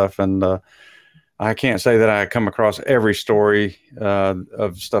Texas and stuff. And I can't say that I come across every story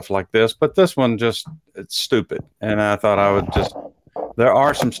of stuff like this, but this one it's stupid. And I thought there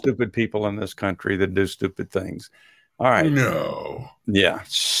are some stupid people in this country that do stupid things. All right. No. Yeah.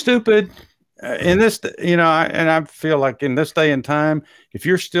 Stupid. In this, and I feel like in this day and time, if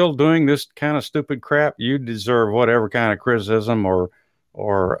you're still doing this kind of stupid crap, you deserve whatever kind of criticism or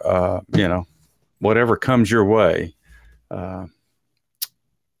whatever comes your way.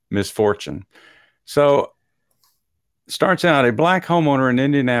 Misfortune. So starts out, a black homeowner in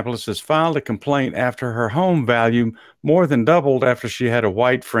Indianapolis has filed a complaint after her home value more than doubled after she had a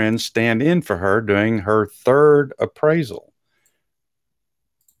white friend stand in for her during her third appraisal.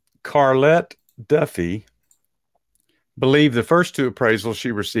 Carlette Duffy believed the first two appraisals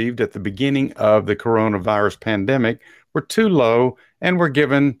she received at the beginning of the coronavirus pandemic were too low and were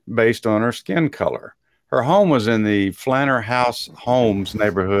given based on her skin color. Her home was in the Flanner House Homes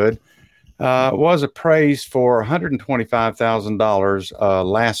neighborhood, was appraised for $125,000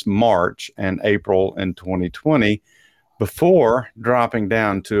 last March and April in 2020, before dropping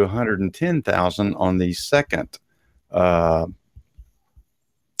down to $110,000 on the second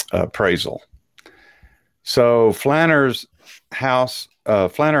appraisal. So Flanner House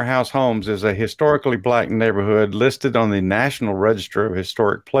Homes is a historically black neighborhood listed on the National Register of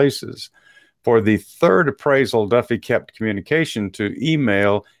Historic Places. For the third appraisal, Duffy kept communication to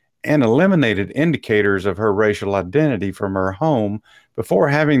email and eliminated indicators of her racial identity from her home before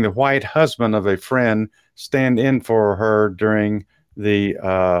having the white husband of a friend stand in for her during the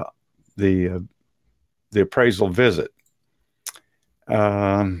appraisal visit.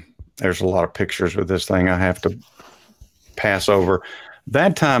 There's a lot of pictures with this thing I have to pass over.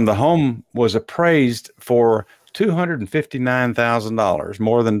 That time, the home was appraised for $259,000,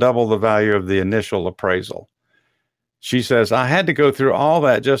 more than double the value of the initial appraisal. She says, I had to go through all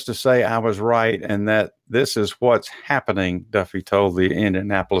that just to say I was right and that this is what's happening, Duffy told the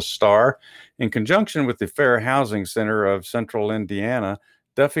Indianapolis Star. In conjunction with the Fair Housing Center of Central Indiana,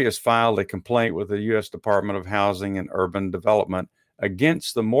 Duffy has filed a complaint with the U.S. Department of Housing and Urban Development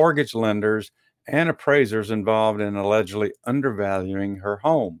against the mortgage lenders and appraisers involved in allegedly undervaluing her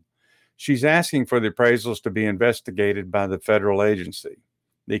home. She's asking for the appraisals to be investigated by the federal agency.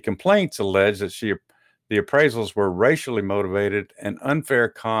 The complaints allege that the appraisals were racially motivated and unfair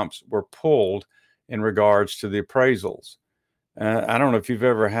comps were pulled in regards to the appraisals. I don't know if you've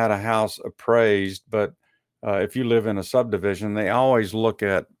ever had a house appraised, but if you live in a subdivision, they always look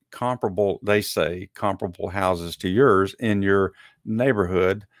at comparable houses to yours in your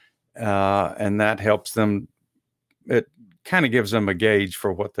neighborhood, and that helps them. It kind of gives them a gauge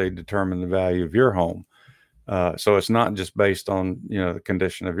for what they determine the value of your home. So it's not just based on, the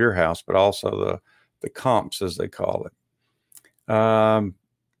condition of your house, but also the comps, as they call it.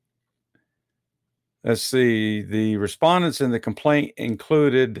 Let's see. The respondents in the complaint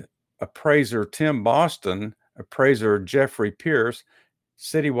included appraiser Tim Boston, appraiser Jeffrey Pierce,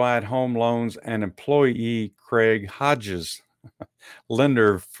 Citywide Home Loans, and employee Craig Hodges,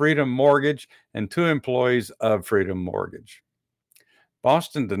 lender Freedom Mortgage, and 2 employees of Freedom Mortgage.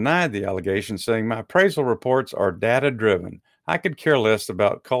 Boston denied the allegation, saying, my appraisal reports are data-driven. I could care less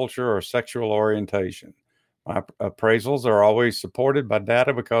about culture or sexual orientation. My appraisals are always supported by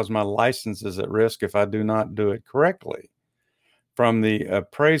data because my license is at risk if I do not do it correctly. From the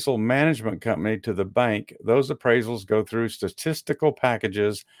appraisal management company to the bank, those appraisals go through statistical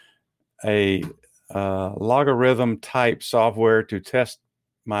packages, a logarithm type software to test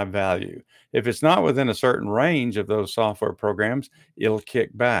my value. If it's not within a certain range of those software programs, it'll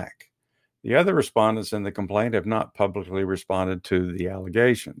kick back. The other respondents in the complaint have not publicly responded to the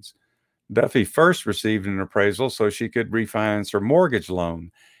allegations. Duffy first received an appraisal so she could refinance her mortgage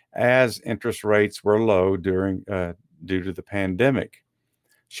loan, as interest rates were low due to the pandemic.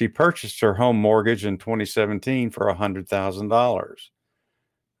 She purchased her home mortgage in 2017 for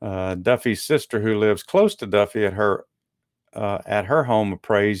 $100,000. Duffy's sister, who lives close to Duffy at her home,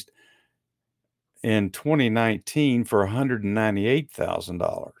 appraised in 2019 for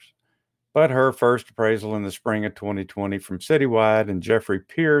 $198,000. But her first appraisal in the spring of 2020 from Citywide and Jeffrey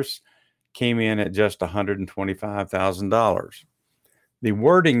Pierce came in at just $125,000. The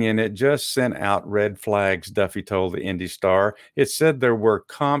wording in it just sent out red flags, Duffy told the Indy Star. It said there were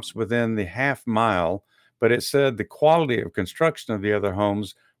comps within the half mile, but it said the quality of construction of the other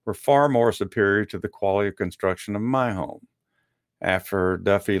homes were far more superior to the quality of construction of my home. After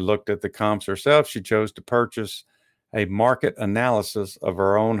Duffy looked at the comps herself, she chose to purchase a market analysis of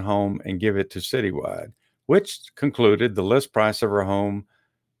her own home and give it to Citywide, which concluded the list price of her home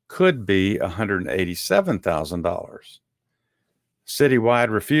could be $187,000. Citywide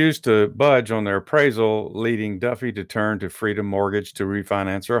refused to budge on their appraisal, leading Duffy to turn to Freedom Mortgage to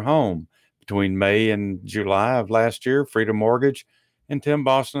refinance her home. Between May and July of last year, Freedom Mortgage and Tim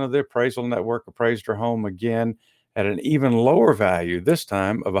Boston of the Appraisal Network appraised her home again at an even lower value, this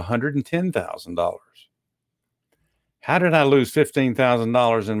time of $110,000. How did I lose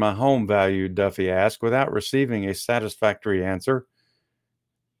 $15,000 in my home value, Duffy asked, without receiving a satisfactory answer.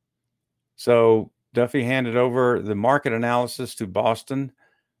 So Duffy handed over the market analysis to Boston,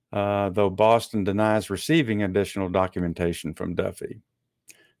 though Boston denies receiving additional documentation from Duffy.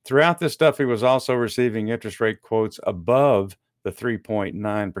 Throughout this, Duffy was also receiving interest rate quotes above the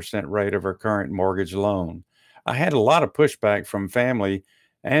 3.9% rate of her current mortgage loan. I had a lot of pushback from family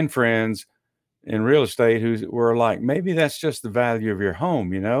and friends in real estate who were like, maybe that's just the value of your home,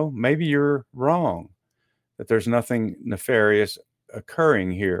 maybe you're wrong, that there's nothing nefarious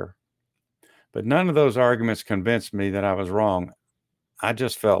occurring here. But none of those arguments convinced me that I was wrong. I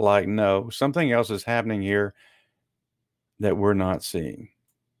just felt like, no, something else is happening here that we're not seeing.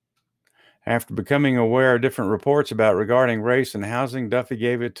 After becoming aware of different reports regarding race and housing, Duffy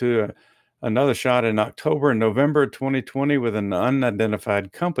gave it to another shot in October and November 2020 with an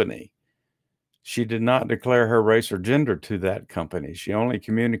unidentified company. She did not declare her race or gender to that company. She only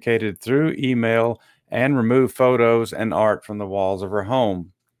communicated through email and removed photos and art from the walls of her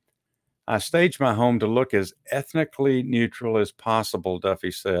home. I staged my home to look as ethnically neutral as possible,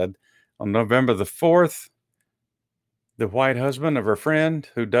 Duffy said. On November the 4th, the white husband of her friend,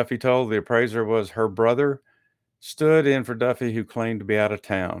 who Duffy told the appraiser was her brother, stood in for Duffy, who claimed to be out of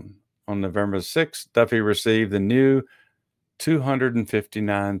town. On November 6th, Duffy received the new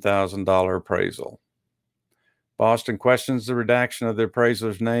 $259,000 appraisal. Boston questions the redaction of the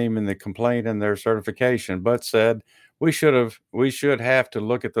appraiser's name in the complaint and their certification, but said we should have to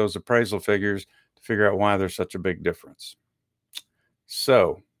look at those appraisal figures to figure out why there's such a big difference.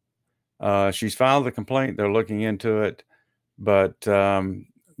 So she's filed the complaint. They're looking into it, but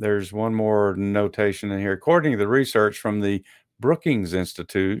there's one more notation in here. According to the research from the Brookings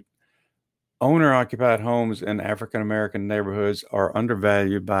Institute, owner-occupied homes in African-American neighborhoods are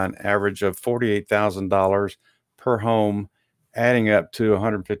undervalued by an average of $48,000 per home, adding up to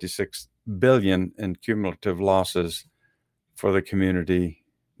 $156 billion in cumulative losses for the community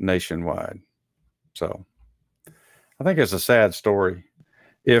nationwide. So I think it's a sad story.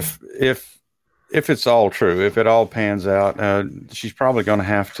 If it's all true, if it all pans out, she's probably going to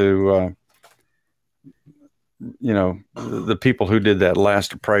have to, the people who did that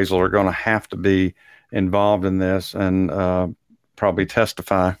last appraisal are going to have to be involved in this and probably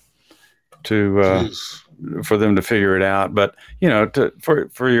testify to for them to figure it out. But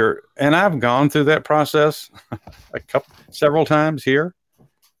and I've gone through that process several times here,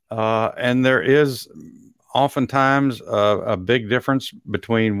 and there is oftentimes a big difference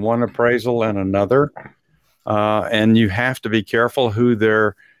between one appraisal and another, and you have to be careful who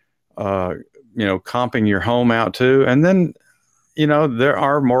they're comping your home out to. And then, there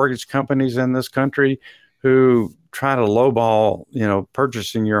are mortgage companies in this country who try to lowball,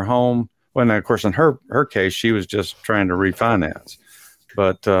 purchasing your home. Well, now, of course, in her case, she was just trying to refinance.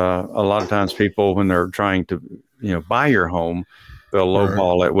 But a lot of times people, when they're trying to, buy your home, they'll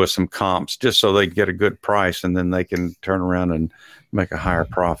lowball it with some comps just so they get a good price, and then they can turn around and make a higher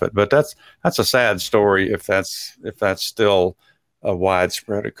profit. But that's a sad story if that's still a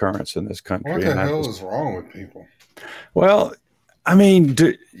widespread occurrence in this country. What the hell is wrong with people? Well, I mean,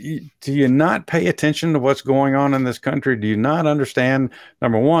 do you not pay attention to what's going on in this country? Do you not understand?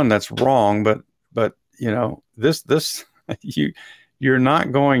 Number one, that's wrong, but this you're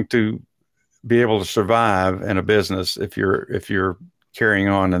not going to be able to survive in a business if you're carrying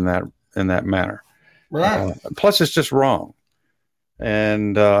on in that manner. Right. Plus, it's just wrong.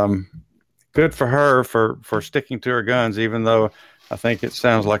 And good for her for sticking to her guns, even though I think it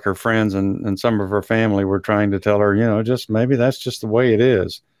sounds like her friends and some of her family were trying to tell her, just maybe that's just the way it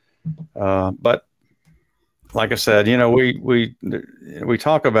is. But like I said, we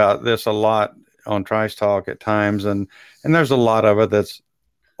talk about this a lot on Trice Talk at times, and there's a lot of it that's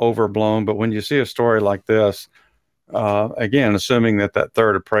overblown. But when you see a story like this, again, assuming that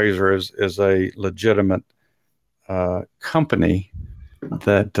third appraiser is a legitimate company,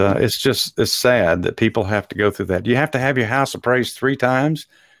 that it's sad that people have to go through that. You have to have your house appraised 3 times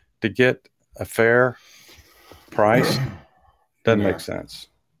to get a fair price. Doesn't make sense.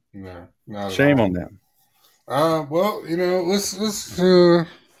 No, not shame on them. Well, let's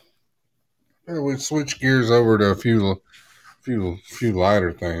we switch gears over to a few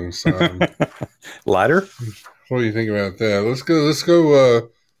lighter things. Lighter? What do you think about that? Let's go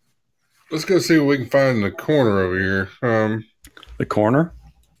see what we can find in the corner over here. The corner?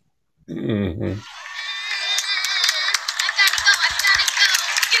 Mm-hmm.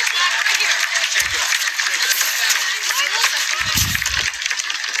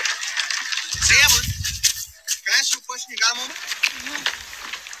 Say, Evelyn, can I ask you a question? You got a moment? Mm-hmm.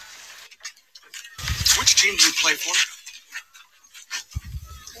 Which team do you play for?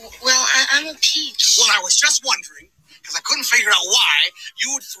 Well, I'm a peach. Well, I was just wondering, because I couldn't figure out why you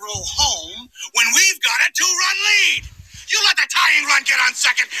would throw home when we've got a 2-run lead. You let the tying run get on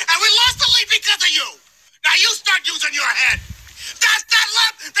second, and we lost the lead because of you. Now you start using your head. That's that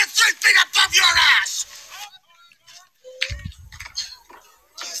left that's 3 feet above your ass.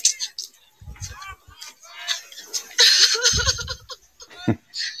 Are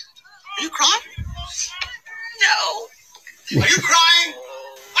you crying? No. Are you crying?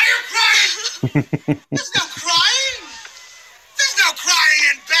 Are you crying? There's no crying. There's no crying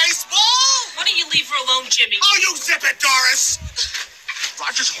in baseball. Why don't you leave her alone, Jimmy? Oh, you zip it, Doris.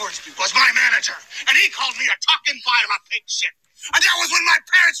 Rogers Hornsby was my manager, and he called me a talking pile of pig shit. And that was when my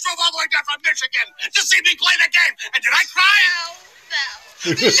parents drove all the way down from Michigan to see me play the game. And did I cry? No.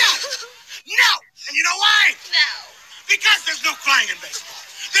 No. And you know why? No. Because there's no crying in baseball.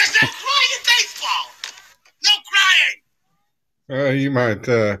 There's no crying in baseball. No crying.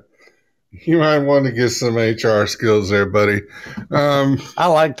 You might want to get some HR skills there, buddy. I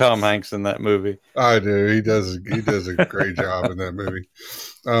like Tom Hanks in that movie. I do. He does a great job in that movie.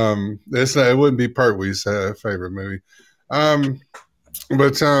 It wouldn't be Pertwee's favorite movie.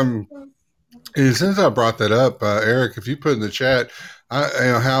 But since I brought that up, Eric, if you put in the chat,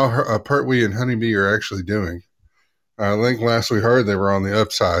 how Pertwee and Honeybee are actually doing. I think last we heard they were on the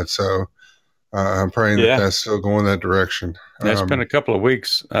upside, so I'm praying that's still going that direction. It's been a couple of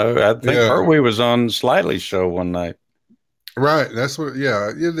weeks. I think Pertwee was on Slightly's show one night. Right. That's what. Yeah.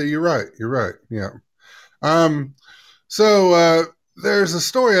 You're right. Yeah. So there's a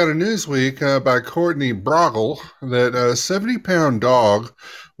story out of Newsweek by Courtney Broggle that a 70-pound dog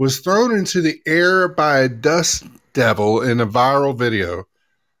was thrown into the air by a dust devil in a viral video.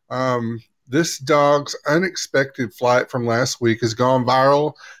 This dog's unexpected flight from last week has gone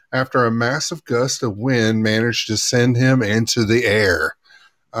viral after a massive gust of wind managed to send him into the air.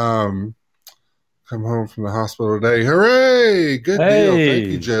 Come home from the hospital today. Hooray! Good deal. Thank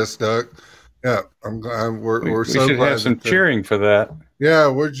you, Jess Duck. Yeah, I'm glad. We're so glad. We should have some cheering for that. Yeah,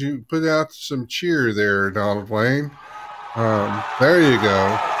 would you put out some cheer there, Donald Wayne? There you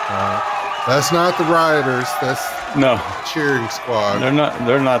go. That's not the rioters. That's cheering squad. They're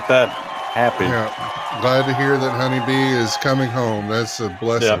not that happy. Yeah, glad to hear that Honeybee is coming home. That's a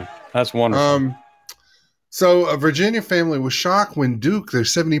blessing. Yeah, that's wonderful. So a Virginia family was shocked when Duke, their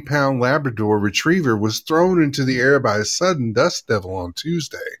 70-pound Labrador retriever, was thrown into the air by a sudden dust devil on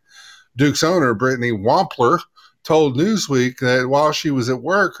Tuesday. Duke's owner, Brittany Wampler, told Newsweek that while she was at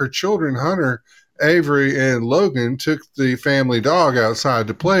work, her children, Hunter, Avery, and Logan, took the family dog outside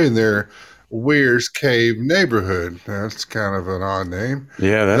to play in their Weir's Cave neighborhood. That's kind of an odd name.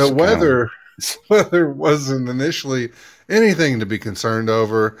 Yeah, that's the weather wasn't initially anything to be concerned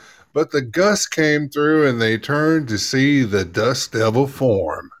over, but the gusts came through and they turned to see the dust devil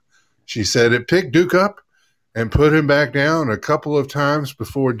form. She said it picked Duke up and put him back down a couple of times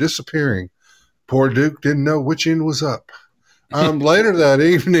before disappearing. Poor Duke didn't know which end was up. Later that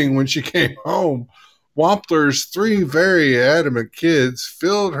evening when she came home, Wampler's 3 very adamant kids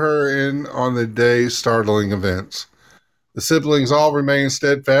filled her in on the day's startling events. The siblings all remained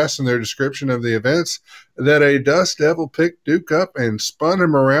steadfast in their description of the events, that a dust devil picked Duke up and spun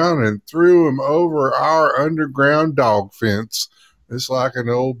him around and threw him over our underground dog fence. It's like an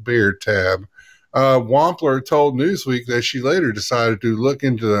old beer tab. Wampler told Newsweek that she later decided to look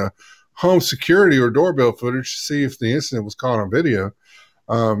into the home security or doorbell footage to see if the incident was caught on video.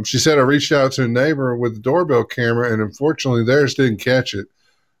 She said, I reached out to a neighbor with the doorbell camera, and unfortunately theirs didn't catch it.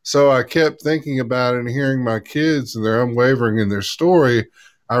 So I kept thinking about it and hearing my kids and their unwavering in their story.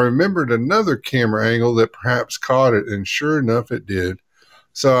 I remembered another camera angle that perhaps caught it, and sure enough, it did.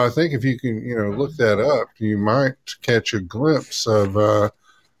 So I think if you can, look that up, you might catch a glimpse of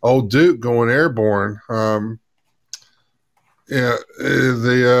old Duke going airborne. So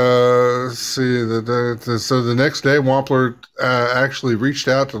the next day, Wampler actually reached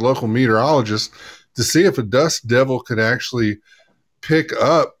out to local meteorologists to see if a dust devil could actually pick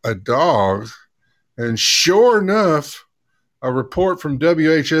up a dog. And sure enough, a report from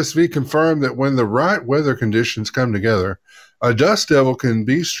WHSV confirmed that when the right weather conditions come together, a dust devil can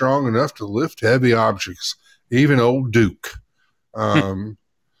be strong enough to lift heavy objects, even old Duke.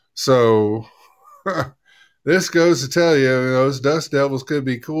 So this goes to tell you, those dust devils could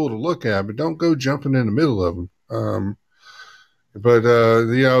be cool to look at, but don't go jumping in the middle of them.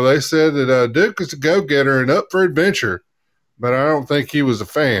 They said that Duke is a go-getter and up for adventure, but I don't think he was a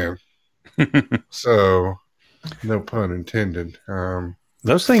fan. So, no pun intended.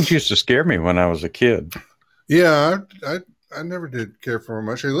 Those things used to scare me when I was a kid. Yeah, I never did care for them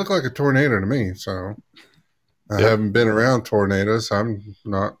much. They look like a tornado to me, so I haven't been around tornadoes. I'm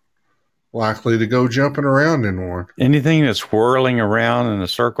not likely to go jumping around in one. Anything that's whirling around in a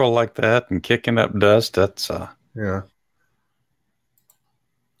circle like that and kicking up dust, that's yeah.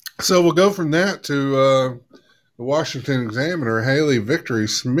 So we'll go from that to the Washington Examiner, Haley Victory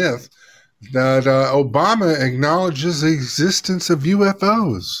Smith, that Obama acknowledges the existence of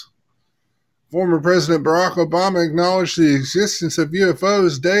UFOs. Former President Barack Obama acknowledged the existence of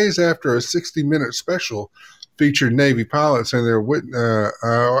UFOs days after a 60-minute special featured Navy pilots and their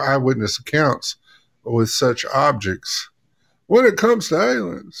eyewitness accounts with such objects. When it comes to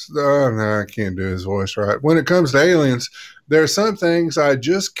aliens, I can't do his voice right. When it comes to aliens, there are some things I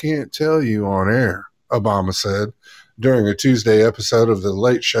just can't tell you on air, Obama said during a Tuesday episode of The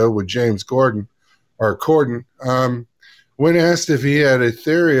Late Show with James Corden. When asked if he had a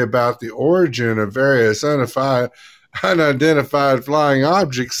theory about the origin of various unidentified flying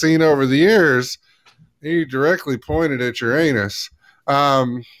objects seen over the years, he directly pointed at Uranus.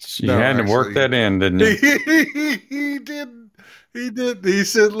 You had to work that in, didn't you? He did. He did. He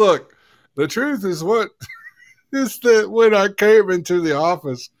said, look, the truth is that when I came into the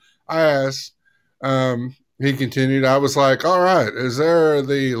office, I asked, he continued, I was like, all right, is there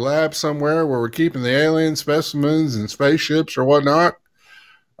the lab somewhere where we're keeping the alien specimens and spaceships or whatnot?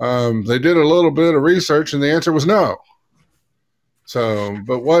 They did a little bit of research and the answer was no. So,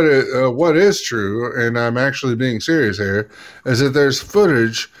 but what is true, and I'm actually being serious here, is that there's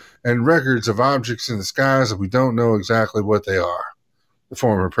footage and records of objects in the skies that we don't know exactly what they are, the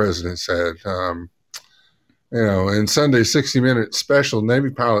former president said. In Sunday's 60-minute special, Navy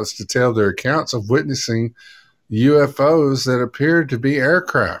pilots detailed their accounts of witnessing UFOs that appeared to be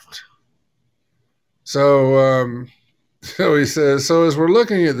aircraft. So he says, so as we're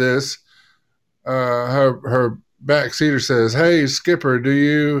looking at this, her backseater says, hey, Skipper, do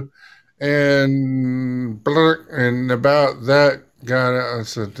you, and about that guy, I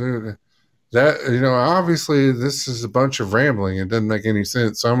said, dude, that, obviously this is a bunch of rambling. It doesn't make any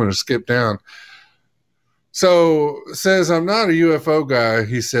sense. So I'm going to skip down. So says, I'm not a UFO guy,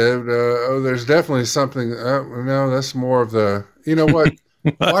 he said. There's definitely something. No, that's more of the, you know what?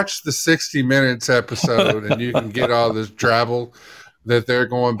 Watch the 60 Minutes episode and you can get all this drabble that they're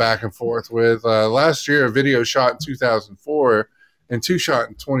going back and forth with. Last year, a video shot in 2004 and 2 shot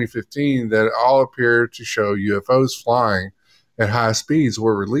in 2015 that all appear to show UFOs flying at high speeds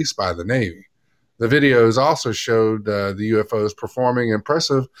were released by the Navy. The videos also showed the UFOs performing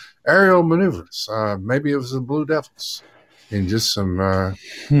impressive aerial maneuvers. Maybe it was the Blue Devils, and just some,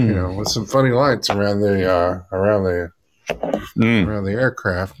 with some funny lights around the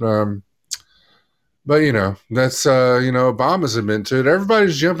aircraft. But that's Obama's admitted to it.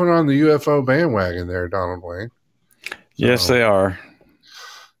 Everybody's jumping on the UFO bandwagon there, Donald Wayne. Yes, they are.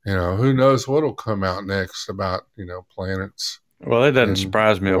 Who knows what'll come out next about planets. Well, it doesn't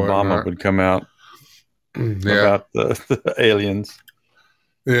surprise me. Obama would come out about the aliens.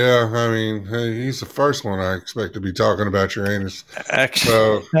 Yeah, I mean, hey, he's the first one I expect to be talking about Uranus. Actually,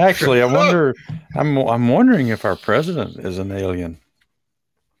 So, actually, I wonder. I'm wondering if our president is an alien.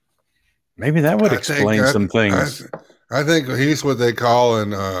 Maybe that would I think explain I, some I, things. I think he's what they call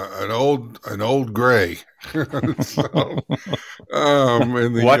an old gray. So,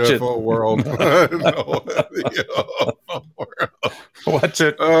 in the Watch it. UFO world, no, the UFO world. Watch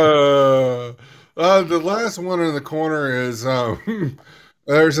it. The last one in the corner is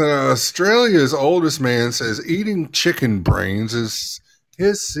there's an Australia's oldest man says eating chicken brains is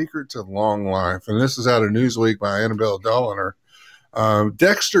his secret to long life, and this is out of Newsweek by Annabelle Dolliner.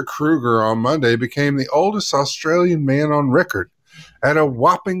 Dexter Kruger on Monday became the oldest Australian man on record at a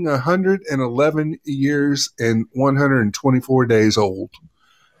whopping 111 years and 124 days old.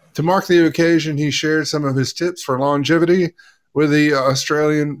 To mark the occasion, he shared some of his tips for longevity with the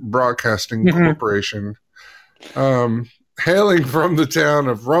Australian Broadcasting Corporation. Hailing from the town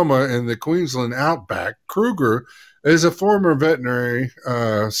of Roma in the Queensland outback, Kruger is a former veterinary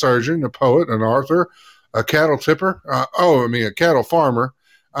surgeon, a poet, an author, a cattle tipper. A cattle farmer.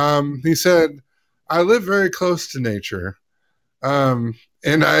 He said, I live very close to nature. And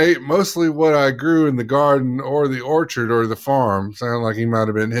I ate mostly what I grew in the garden or the orchard or the farm. Sound like he might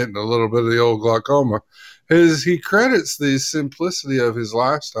have been hitting a little bit of the old glaucoma. He credits the simplicity of his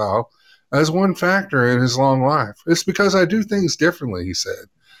lifestyle as one factor in his long life. It's because I do things differently, he said.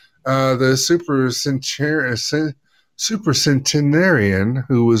 The supercentenarian,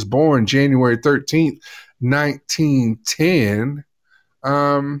 who was born January 13th, 1910,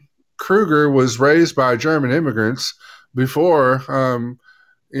 Kruger was raised by German immigrants before,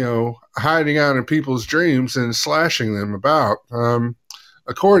 hiding out in people's dreams and slashing them about.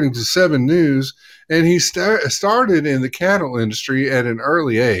 According to 7 News, and he started in the cattle industry at an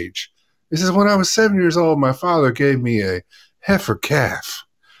early age. He says, when I was 7 years old, my father gave me a heifer calf,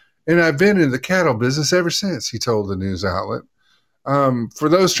 and I've been in the cattle business ever since, he told the news outlet. For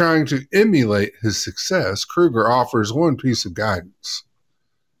those trying to emulate his success, Kruger offers one piece of guidance.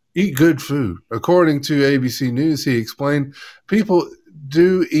 Eat good food. According to ABC News, he explained, people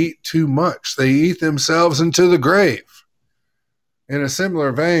do eat too much. They eat themselves into the grave. In a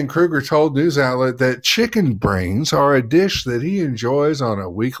similar vein, Kruger told news outlet that chicken brains are a dish that he enjoys on a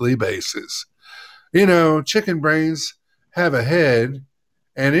weekly basis. Chicken brains have a head,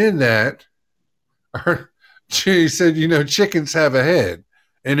 and in that, he said, chickens have a head,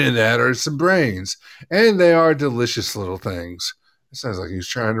 and in that are some brains, and they are delicious little things. It sounds like he's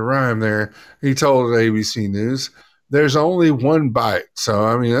trying to rhyme there. He told ABC News, there's only one bite. So,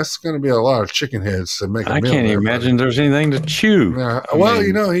 I mean, that's going to be a lot of chicken heads to make a meal. I can't imagine there's anything to chew.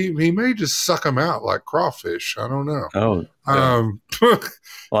 He may just suck them out like crawfish. I don't know. Oh,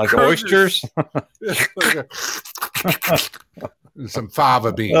 like oysters? Some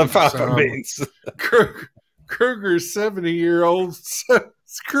fava beans. Fava beans. Kruger's 74-year-old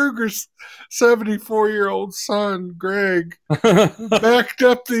son, Greg, backed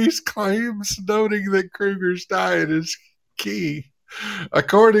up these claims, noting that Kruger's diet is key.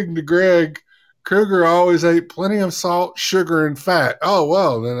 According to Greg, Kruger always ate plenty of salt, sugar, and fat. Oh,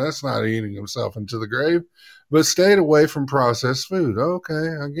 well, then that's not eating himself into the grave, but stayed away from processed food.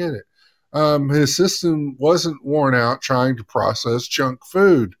 Okay, I get it. His system wasn't worn out trying to process junk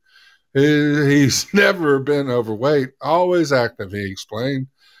food. He's never been overweight, always active, he explained,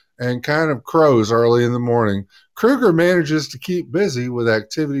 and kind of crows early in the morning. Kruger manages to keep busy with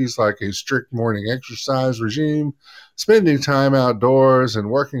activities like a strict morning exercise regime, spending time outdoors, and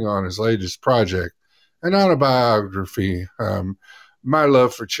working on his latest project, an autobiography, My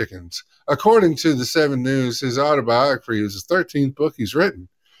Love for Chickens. According to the 7 News, his autobiography is the 13th book he's written.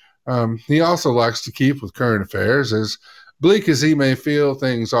 He also likes to keep with current affairs. As bleak as he may feel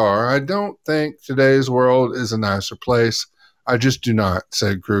things are, I don't think today's world is a nicer place. I just do not,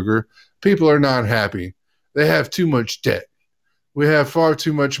 said Kruger. People are not happy. They have too much debt. We have far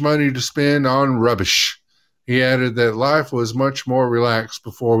too much money to spend on rubbish. He added that life was much more relaxed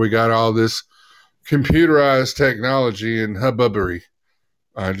before we got all this computerized technology and hubbubbery.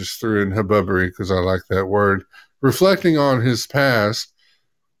 I just threw in hubbubbery because I like that word. Reflecting on his past,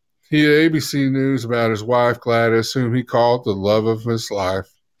 he had ABC News about his wife, Gladys, whom he called the love of his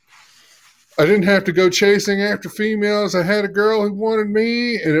life. I didn't have to go chasing after females. I had a girl who wanted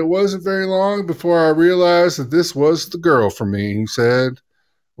me, and it wasn't very long before I realized that this was the girl for me, he said.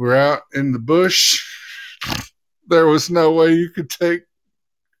 We're out in the bush. There was no way you could take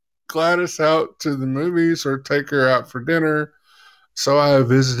Gladys out to the movies or take her out for dinner, so I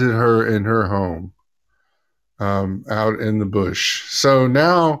visited her in her home. Out in the bush. So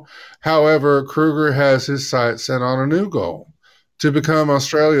now, however, Kruger has his sights set on a new goal, to become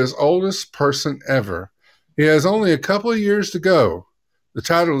Australia's oldest person ever. He has only a couple of years to go. The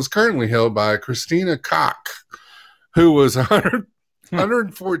title is currently held by Christina Koch, who was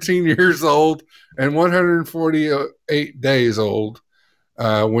 114 years old and 148 days old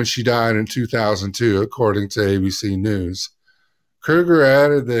when she died in 2002, according to ABC News. Kruger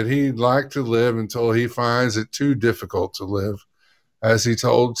added that he'd like to live until he finds it too difficult to live. As he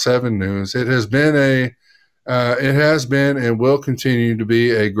told 7 News, it has been and will continue to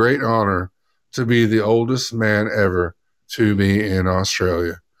be a great honor to be the oldest man ever to be in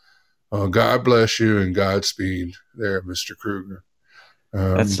Australia. Well, God bless you and Godspeed there, Mr. Kruger.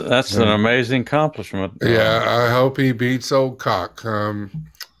 That's an amazing accomplishment. Yeah, I hope he beats old Cock.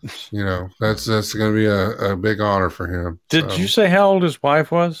 That's going to be a big honor for him. Did you say how old his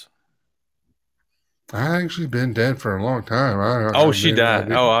wife was? I actually been dead for a long time. She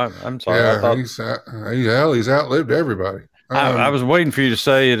died. I'm sorry. Yeah, he's outlived everybody. I was waiting for you to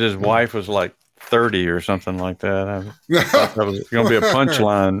say that his wife was like 30 or something like that. I thought that was going to be a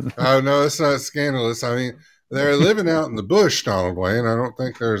punchline. Oh, no, it's not scandalous. I mean, they're living out in the bush, Donald Wayne. I don't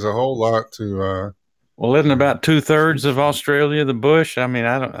think there's a whole lot to. Well, isn't about 2/3 of Australia the bush? I mean,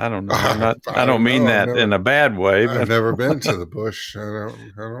 I don't know. I don't mean that in a bad way. I've never been to the bush. I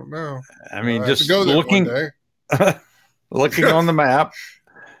don't know. I mean, just go there looking, one day. looking on the map.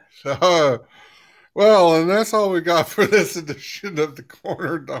 Well, and that's all we got for this edition of The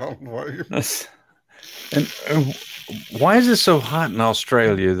Corner, Donald Wayne. And why is it so hot in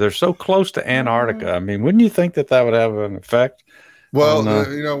Australia? They're so close to Antarctica. I mean, wouldn't you think that would have an effect? Well,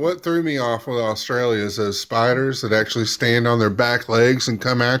 what threw me off with Australia is those spiders that actually stand on their back legs and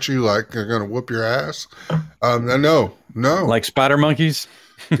come at you like they're going to whoop your ass. No. Like spider monkeys?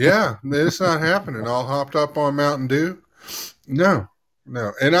 Yeah, it's not happening. All hopped up on Mountain Dew. No.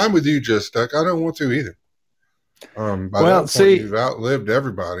 And I'm with you, Just Duck. I don't want to either. You've outlived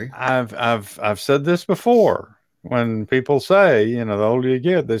everybody. I've said this before. When people say, the older you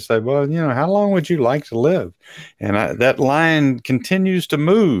get, they say, well, how long would you like to live? And that line continues to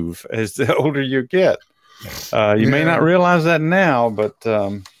move as the older you get. You may not realize that now, but,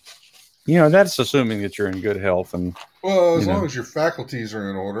 that's assuming that you're in good health. And as long as your faculties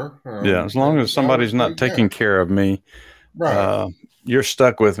are in order. As long as somebody's not taking care of me, right. You're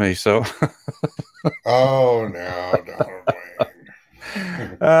stuck with me. So. Oh, no, Donald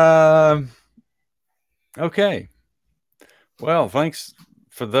Wayne. Okay. Well, thanks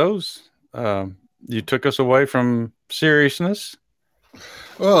for those. You took us away from seriousness.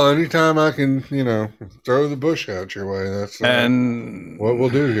 Well, anytime I can, throw the bush out your way, that's what we'll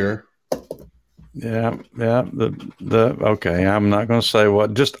do here. Yeah. Okay. I'm not going to say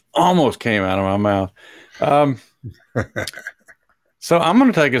what just almost came out of my mouth. So I'm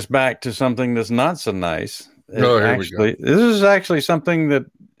going to take us back to something that's not so nice. Here we go. This is actually something that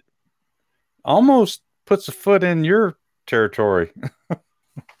almost puts a foot in your territory.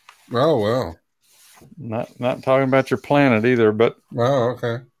 Oh, well. Not talking about your planet either, but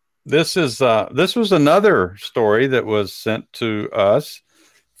okay. This was another story that was sent to us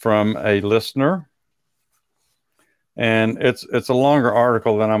from a listener, and it's a longer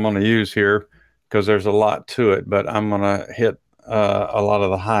article than I'm going to use here because there's a lot to it, but I'm going to hit a lot of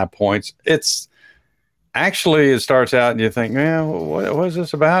the high points. It starts out and you think, man, what is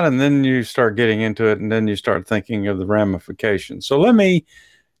this about? And then you start getting into it, and then you start thinking of the ramifications. So let me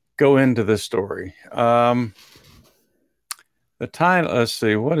go into this story. The title, let's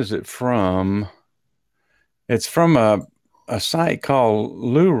see, what is it from? It's from a site called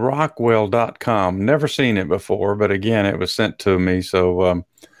LouRockwell.com. Never seen it before, but again, it was sent to me. So,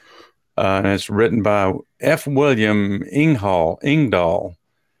 and it's written by F. William Engdahl.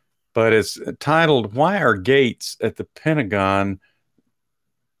 But it's titled, Why Are Gates at the Pentagon?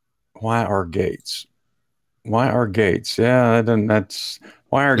 Why are gates? Yeah, that's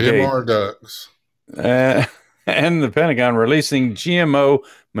why are gates? MR ducks. And the Pentagon releasing GMO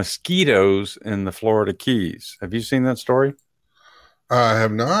mosquitoes in the Florida Keys. Have you seen that story? I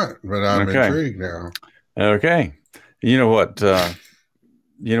have not, but I'm intrigued now. Okay. You know what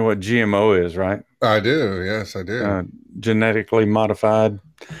GMO is, right? I do. Yes, I do. Genetically modified.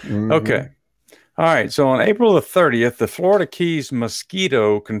 Mm-hmm. Okay. All right. So on April the 30th, the Florida Keys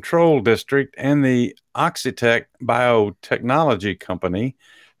Mosquito Control District and the Oxitec Biotechnology Company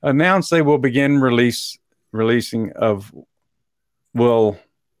announced they will begin release of what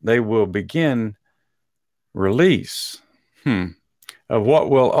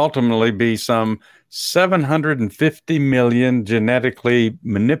will ultimately be some 750 million genetically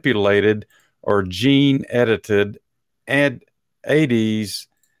manipulated or gene edited Aedes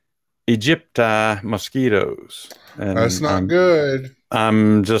Aegypti mosquitoes. And That's not good.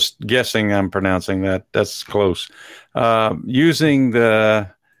 I'm just guessing I'm pronouncing that. That's close. Using the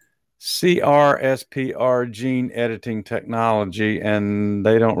CRISPR gene editing technology, and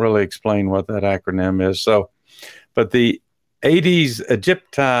they don't really explain what that acronym is. So, but the Aedes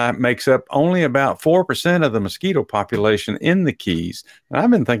aegypti makes up only about 4% of the mosquito population in the Keys. And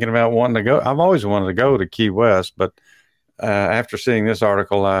I've been thinking about wanting to go. I've always wanted to go to Key West, but after seeing this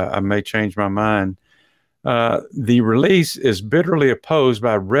article, I may change my mind. The release is bitterly opposed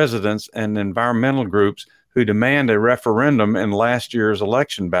by residents and environmental groups who demand a referendum in last year's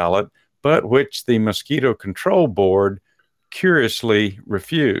election ballot, but which the Mosquito Control Board curiously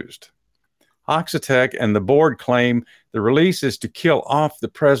refused. Oxitec and the board claim the release is to kill off the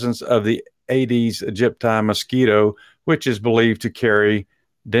presence of the Aedes aegypti mosquito, which is believed to carry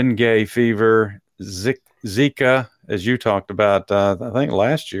dengue fever, Zika, as you talked about, I think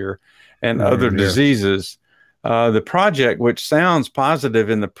last year, and other diseases. The project, which sounds positive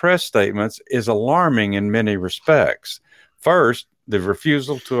in the press statements, is alarming in many respects. First, the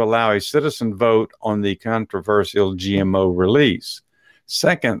refusal to allow a citizen vote on the controversial GMO release.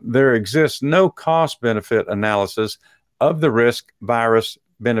 Second, there exists no cost-benefit analysis of the risk virus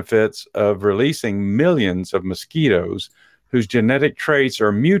benefits of releasing millions of mosquitoes whose genetic traits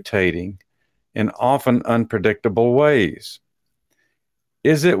are mutating in often unpredictable ways.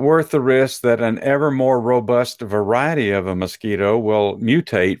 Is it worth the risk that an ever more robust variety of a mosquito will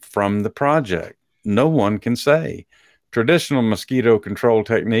mutate from the project? No one can say. Traditional mosquito control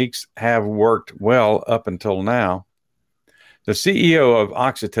techniques have worked well up until now. The CEO of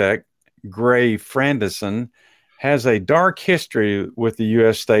Oxitec, Gray Frandsen, has a dark history with the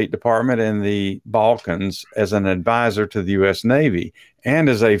U.S. State Department and the Balkans as an advisor to the U.S. Navy and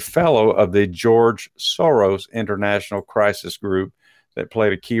as a fellow of the George Soros International Crisis Group that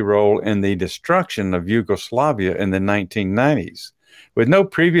played a key role in the destruction of Yugoslavia in the 1990s. With no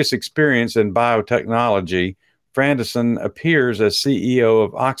previous experience in biotechnology, Frandsen appears as CEO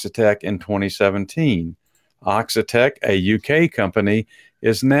of Oxitec in 2017. Oxitec, a UK company,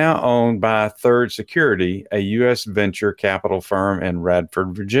 is now owned by Third Security, a U.S. venture capital firm in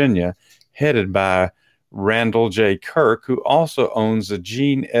Radford, Virginia, headed by Randall J. Kirk, who also owns the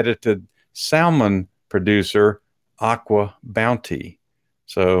gene-edited salmon producer Aqua Bounty.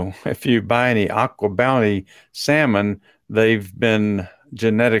 So if you buy any Aqua Bounty salmon, they've been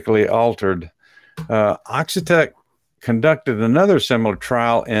genetically altered. Oxitec conducted another similar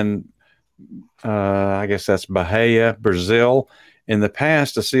trial in I guess that's Bahia, Brazil, in the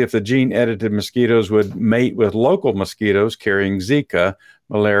past to see if the gene-edited mosquitoes would mate with local mosquitoes carrying Zika,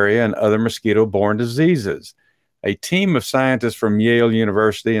 malaria, and other mosquito-borne diseases. A team of scientists from Yale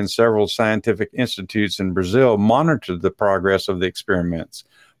University and several scientific institutes in Brazil monitored the progress of the experiments.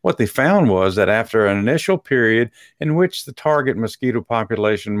 What they found was that after an initial period in which the target mosquito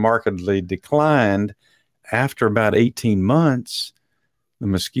population markedly declined, after about 18 months, the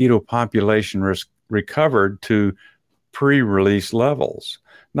mosquito population recovered to pre-release levels.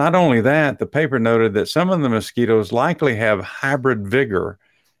 Not only that, the paper noted that some of the mosquitoes likely have hybrid vigor,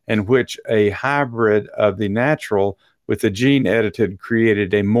 in which a hybrid of the natural with the gene-edited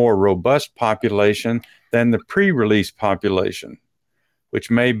created a more robust population than the pre-release population, which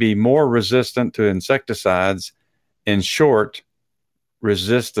may be more resistant to insecticides, in short,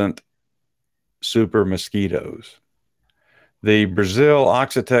 resistant super mosquitoes. The Brazil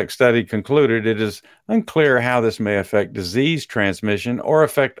Oxitec study concluded it is unclear how this may affect disease transmission or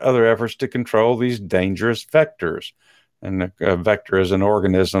affect other efforts to control these dangerous vectors. And a vector is an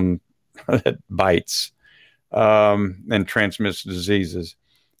organism that bites and transmits diseases.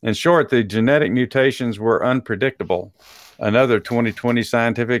 In short, the genetic mutations were unpredictable. Another 2020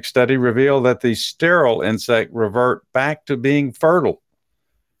 scientific study revealed that the sterile insect revert back to being fertile,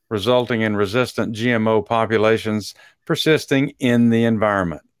 resulting in resistant GMO populations persisting in the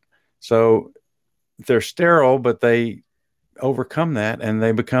environment. So they're sterile, but they overcome that and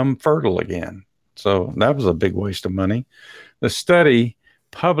they become fertile again. So that was a big waste of money. The study,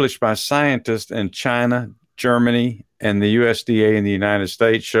 published by scientists in China, Germany, and the USDA in the United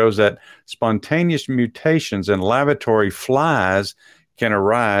States, shows that spontaneous mutations in laboratory flies can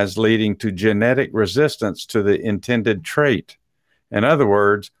arise, leading to genetic resistance to the intended trait. In other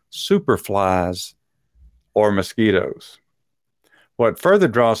words, superflies or mosquitoes. What further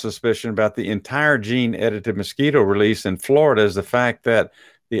draws suspicion about the entire gene-edited mosquito release in Florida is the fact that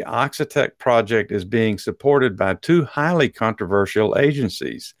the Oxitec project is being supported by two highly controversial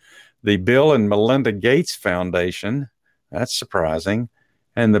agencies, the Bill and Melinda Gates Foundation, that's surprising,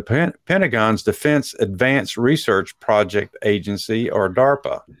 and the Pentagon's Defense Advanced Research Project Agency, or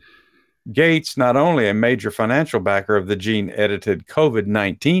DARPA. Gates, not only a major financial backer of the gene-edited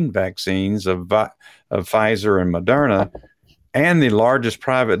COVID-19 vaccines of Pfizer and Moderna, and the largest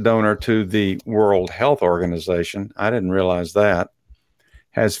private donor to the World Health Organization, I didn't realize that,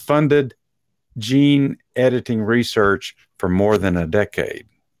 has funded gene editing research for more than a decade.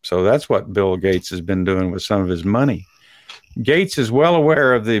 So that's what Bill Gates has been doing with some of his money. Gates is well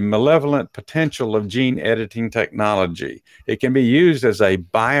aware of the malevolent potential of gene editing technology. It can be used as a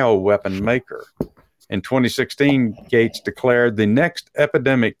bioweapon maker. In 2016, Gates declared the next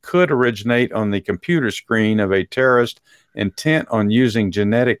epidemic could originate on the computer screen of a terrorist intent on using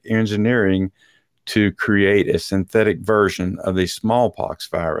genetic engineering to create a synthetic version of the smallpox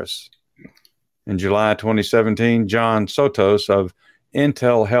virus. In July 2017, John Sotos of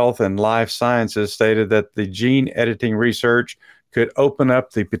Intel Health and Life Sciences stated that the gene editing research could open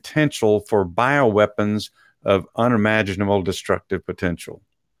up the potential for bioweapons of unimaginable destructive potential.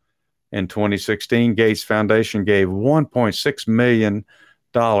 In 2016, Gates Foundation gave $1.6 million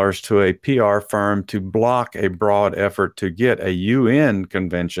to a PR firm to block a broad effort to get a UN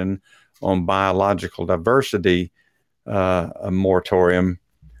convention on biological diversity, a moratorium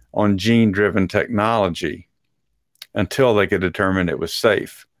on gene-driven technology until they could determine it was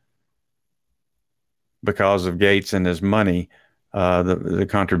safe. Because of Gates and his money, the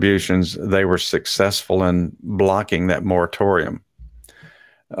contributions, they were successful in blocking that moratorium.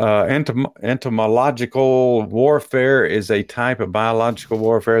 Entomological warfare is a type of biological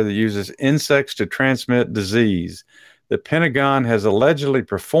warfare that uses insects to transmit disease. The Pentagon has allegedly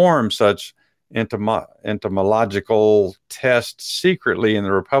performed such entomological tests secretly in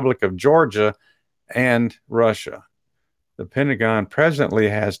the Republic of Georgia and Russia. The Pentagon presently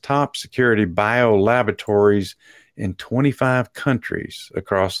has top security biolaboratories in 25 countries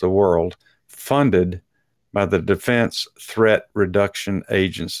across the world, funded by the Defense Threat Reduction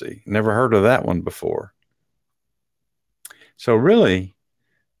Agency. Never heard of that one before. So really,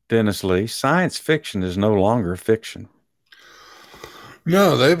 Dennis Lee, science fiction is no longer fiction.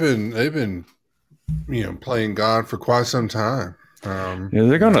 No, they've been playing God for quite some time.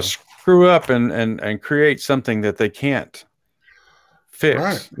 They're going to screw up and create something that they can't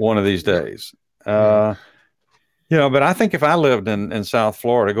fix one of these days. But I think if I lived in South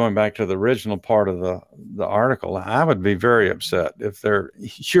Florida, going back to the original part of the article, I would be very upset if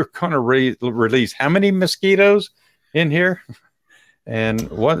you're going to release how many mosquitoes in here, and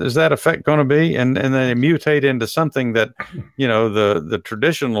what is that effect going to be? And then they mutate into something that, the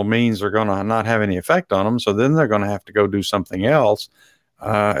traditional means are going to not have any effect on them. So then they're going to have to go do something else.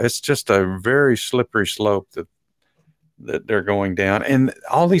 It's just a very slippery slope that they're going down. And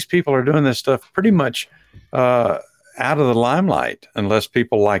all these people are doing this stuff pretty much out of the limelight, unless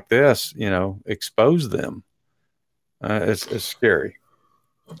people like this, expose them. It's scary.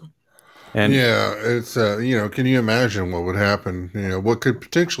 And it's can you imagine what would happen? What could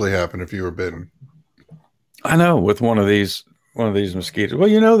potentially happen if you were bitten? I know, with one of these mosquitoes.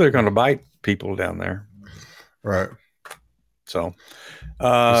 Well, they're going to bite people down there, right? So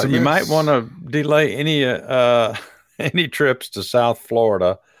you might want to delay any trips to South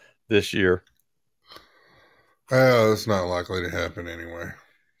Florida this year. It's not likely to happen anyway.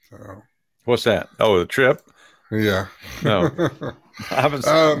 So. What's that? Oh, the trip? Yeah. No. I haven't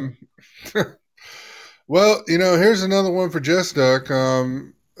seen well, here's another one for Just Duck.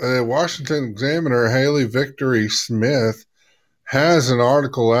 A Washington Examiner, Haley Victory Smith, has an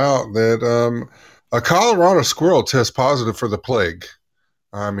article out that a Colorado squirrel tests positive for the plague.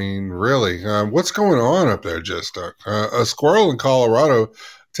 I mean, really, what's going on up there, Just Duck? A squirrel in Colorado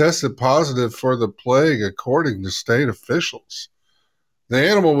tested positive for the plague, according to state officials. The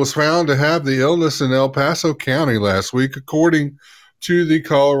animal was found to have the illness in El Paso County last week, according to the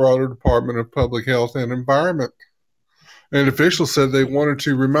Colorado Department of Public Health and Environment. And officials said they wanted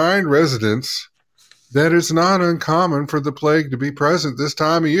to remind residents that it's not uncommon for the plague to be present this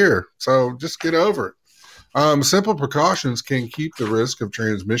time of year. So just get over it. Simple precautions can keep the risk of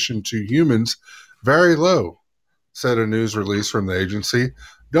transmission to humans very low, said a news release from the agency.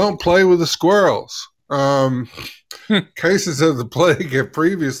 Don't play with the squirrels. Cases of the plague have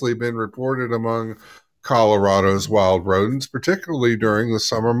previously been reported among Colorado's wild rodents, particularly during the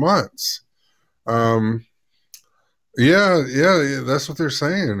summer months. Yeah, that's what they're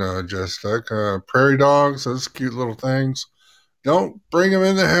saying, Just like prairie dogs, those cute little things. Don't bring them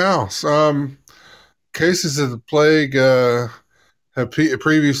in the house. Cases of the plague have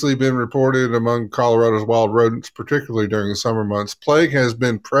previously been reported among Colorado's wild rodents, particularly during the summer months. Plague has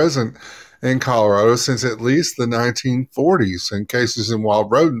been present in Colorado since at least the 1940s, and cases in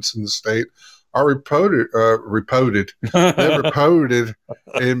wild rodents in the state are reported they're reported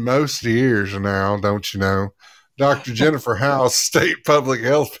in most years now, don't you know? Dr. Jennifer House, state public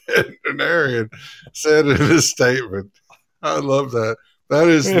health veterinarian, said in his statement. I love that. That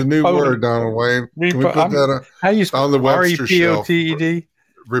is the new word, Donald Wayne. Can we put that on the Webster shelf? R-E-P-O-T-E-D?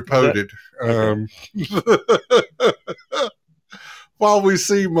 Reported. While we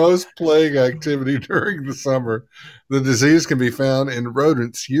see most plague activity during the summer, the disease can be found in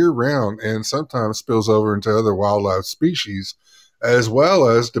rodents year-round and sometimes spills over into other wildlife species, as well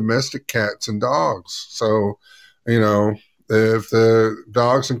as domestic cats and dogs. So, you know, if the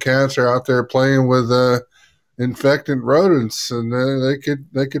dogs and cats are out there playing with infected rodents, and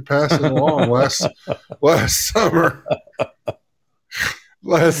they could pass it along. Last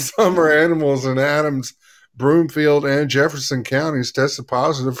summer, animals in Adams, Broomfield, and Jefferson counties tested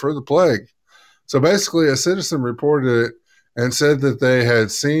positive for the plague. So basically, a citizen reported it and said that they had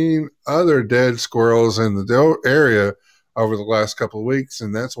seen other dead squirrels in the area over the last couple of weeks,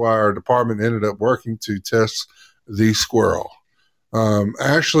 and that's why our department ended up working to test the squirrel.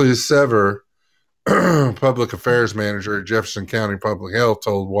 Ashley Sever, public affairs manager at Jefferson County Public Health,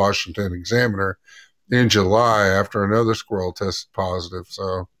 told Washington Examiner in July after another squirrel tested positive.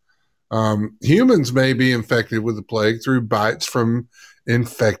 So humans may be infected with the plague through bites from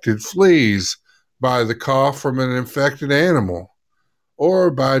infected fleas, by the cough from an infected animal, or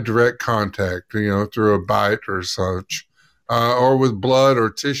by direct contact, through a bite or such, or with blood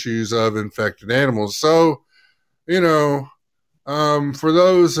or tissues of infected animals. So, for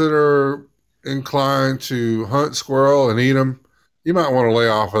those that are inclined to hunt squirrel and eat them, you might want to lay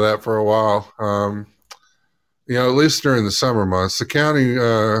off of that for a while. At least during the summer months. The county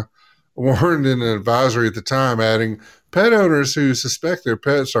warned in an advisory at the time, adding, pet owners who suspect their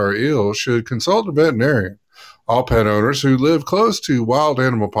pets are ill should consult a veterinarian. All pet owners who live close to wild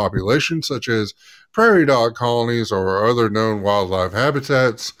animal populations, such as prairie dog colonies or other known wildlife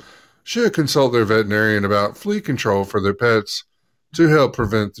habitats, should consult their veterinarian about flea control for their pets to help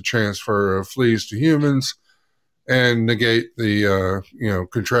prevent the transfer of fleas to humans and negate the,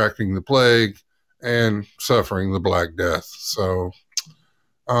 contracting the plague and suffering the Black Death. So,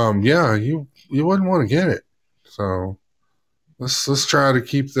 you wouldn't want to get it. So let's try to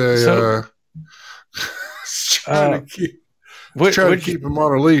keep the keep them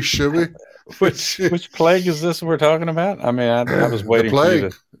on a leash, should we? Which plague is this we're talking about? I mean, I was waiting the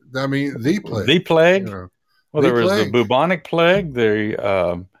plague. For you to... the plague. The plague? Well, there was plague. The bubonic plague.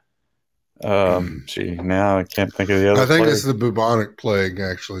 Now I can't think of the other I think plague. it's the bubonic plague,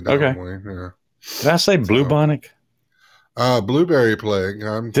 actually. Okay. Yeah. Did I say bubonic? Blueberry plague.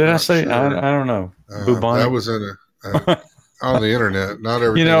 Did I say? Sure. I don't know. Bubonic. That was on the internet. Not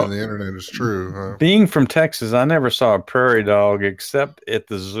everything on the internet is true. Being from Texas, I never saw a prairie dog except at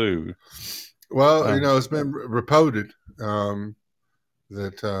the zoo. Well, it's been reported that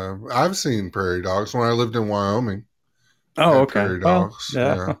I've seen prairie dogs when I lived in Wyoming. Oh, okay. Prairie dogs.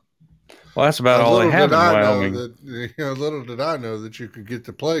 Well, yeah. Well, that's about all they have in Wyoming. Little did I know that you could get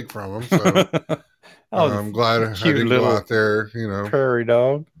the plague from them. So I'm glad I didn't go out there, prairie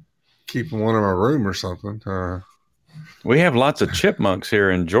dog. Keep one in my room or something. We have lots of chipmunks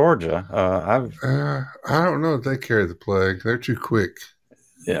here in Georgia. I don't know if they carry the plague. They're too quick.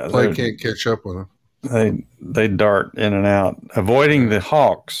 Yeah, plague can't catch up with them. They dart in and out, avoiding the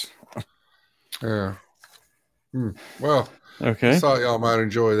hawks. Yeah. Well, okay. I thought y'all might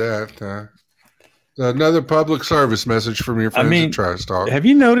enjoy that. Another public service message from your friends at Trash Talk. Have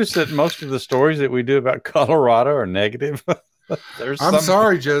you noticed that most of the stories that we do about Colorado are negative? I'm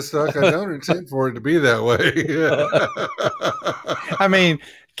sorry, Jessica. I don't intend for it to be that way. I mean,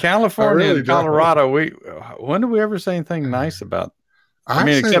 California and Colorado, when do we ever say anything nice about? I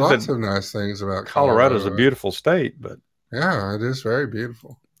mean, except lots of nice things about Colorado. Colorado's a beautiful state, but yeah, it is very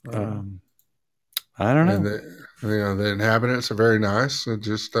beautiful. I don't know. And the inhabitants are very nice. And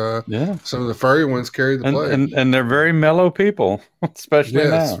just some of the furry ones carry the plague. And they're very mellow people, especially now.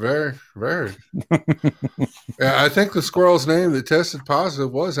 Yes, very, very. Yeah, I think the squirrel's name that tested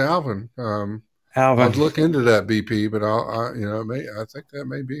positive was Alvin. Alvin. I'll look into that, BP, but I think that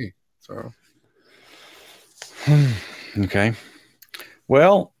may be. So. Okay.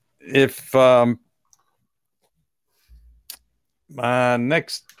 Well, if my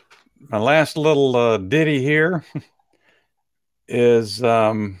last little ditty here is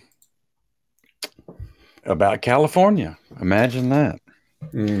about California. Imagine that.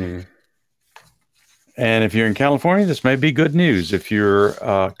 Mm. And if you're in California, this may be good news. If you're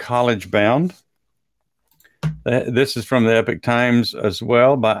college bound, this is from the Epic Times as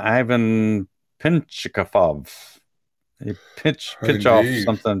well by Ivan Pinchikov. You pinch off Indeed.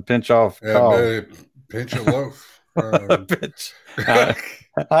 something, pinch off Yeah, cog. pinch a loaf. Pinch.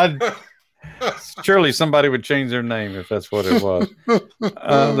 Surely somebody would change their name if that's what it was.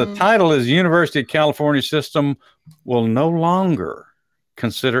 The title is University of California System will no longer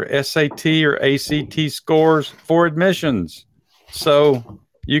consider SAT or ACT scores for admissions. So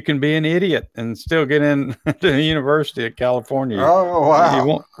you can be an idiot and still get into the University of California. Oh, wow. You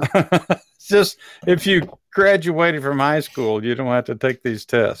won't. Just if you graduated from high school, you don't have to take these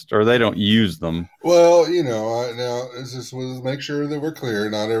tests, or they don't use them. Well, now this was make sure that we're clear.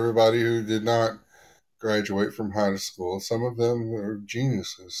 Not everybody who did not graduate from high school. Some of them are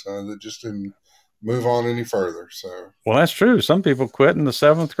geniuses that just didn't move on any further. So, well, that's true. Some people quit in the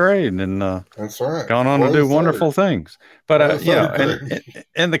 7th grade and that's right, gone on to do wonderful things. But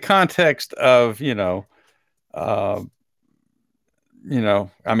in the context of I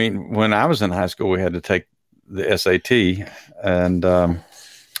mean, when I was in high school, we had to take the SAT, and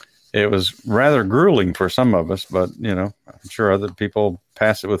it was rather grueling for some of us, but, I'm sure other people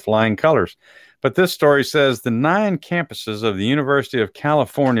pass it with flying colors. But this story says the 9 campuses of the University of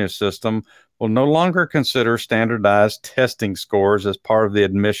California system will no longer consider standardized testing scores as part of the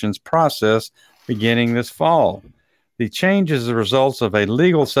admissions process beginning this fall. The change is the result of a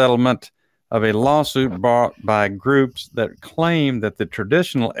legal settlement of a lawsuit brought by groups that claim that the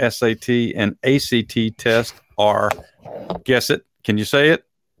traditional SAT and ACT tests are, guess it, can you say it?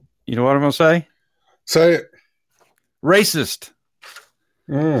 You know what I'm going to say? Say it. Racist.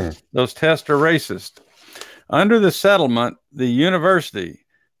 Those tests are racist. Under the settlement, the university,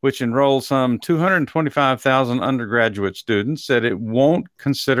 which enrolled some 225,000 undergraduate students, said it won't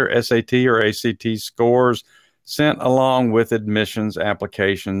consider SAT or ACT scores sent along with admissions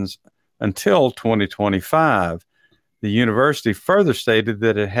applications until 2025. The university further stated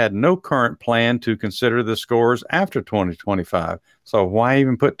that it had no current plan to consider the scores after 2025. So why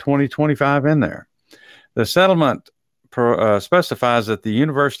even put 2025 in there? The settlement specifies that the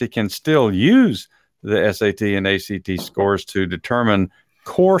university can still use the SAT and ACT scores to determine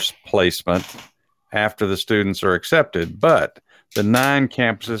course placement after the students are accepted, but the 9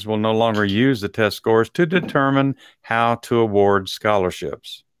 campuses will no longer use the test scores to determine how to award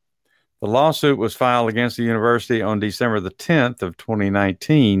scholarships. The lawsuit was filed against the university on December the 10th of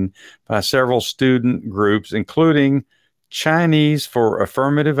 2019 by several student groups, including Chinese for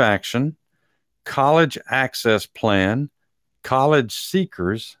Affirmative Action, College Access Plan, College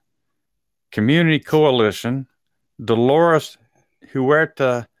Seekers, Community Coalition, Dolores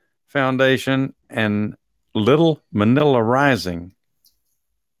Huerta Foundation, and Little Manila Rising.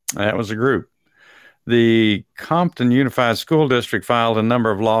 That was a group. The Compton Unified School District filed a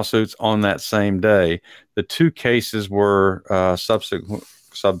number of lawsuits on that same day. The 2 cases were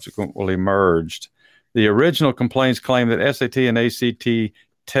subsequently merged. The original complaints claim that SAT and ACT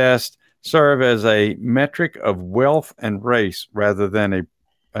tests serve as a metric of wealth and race rather than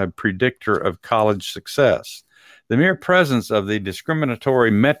a predictor of college success. The mere presence of the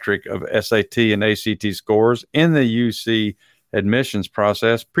discriminatory metric of SAT and ACT scores in the UC admissions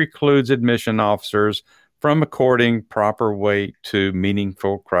process precludes admission officers from according proper weight to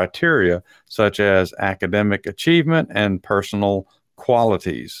meaningful criteria, such as academic achievement and personal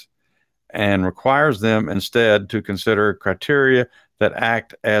qualities, and requires them instead to consider criteria that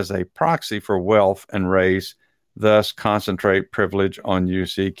act as a proxy for wealth and race, thus concentrate privilege on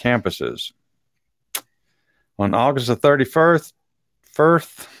UC campuses. On August the 31st,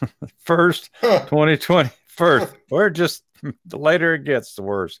 2020, we're just, the later it gets, the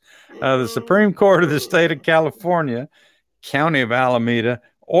worse. The Supreme Court of the state of California, County of Alameda,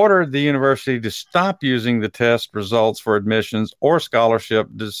 ordered the university to stop using the test results for admissions or scholarship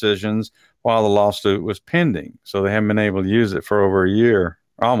decisions while the lawsuit was pending. So they haven't been able to use it for over a year,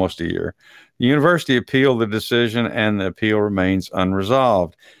 almost a year. The university appealed the decision, and the appeal remains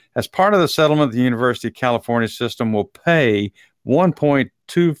unresolved. As part of the settlement, the University of California system will pay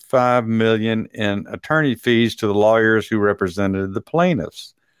 $1.25 million in attorney fees to the lawyers who represented the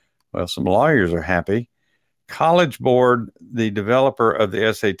plaintiffs. Well, some lawyers are happy. College Board, the developer of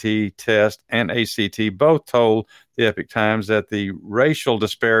the SAT test and ACT, both told the Epoch Times that the racial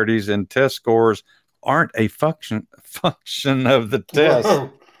disparities in test scores aren't a function of the test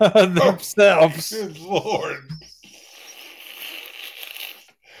themselves. Good Lord.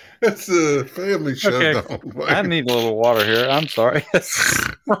 It's a family showdown. Okay. I need a little water here. I'm sorry.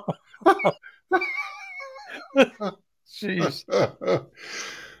 Jeez.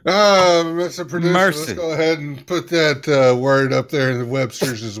 Mr. Producer, Mercy. let's go ahead and put that word up there in the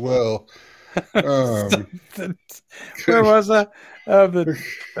Webster's as well. Where was I?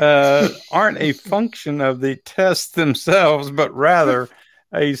 Aren't a function of the tests themselves, but rather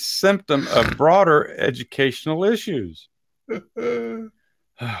a symptom of broader educational issues. Oh,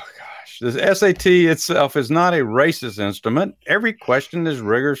 gosh. The SAT itself is not a racist instrument. Every question is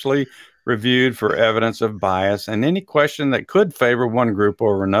rigorously reviewed for evidence of bias, and any question that could favor one group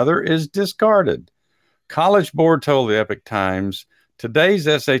over another is discarded. College Board told the Epoch Times, today's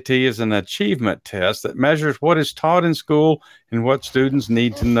SAT is an achievement test that measures what is taught in school and what students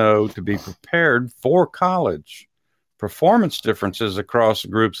need to know to be prepared for college. Performance differences across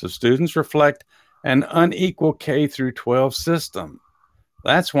groups of students reflect an unequal K through 12 system.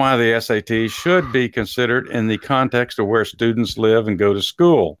 That's why the SAT should be considered in the context of where students live and go to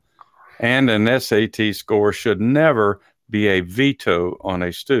school. And an SAT score should never be a veto on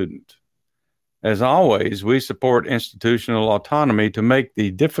a student. As always, we support institutional autonomy to make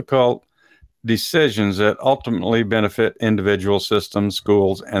the difficult decisions that ultimately benefit individual systems,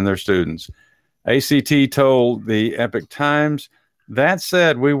 schools, and their students. ACT told the Epoch Times, that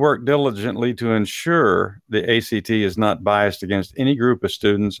said, we work diligently to ensure the ACT is not biased against any group of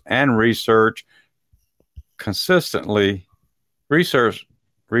students, and research consistently shows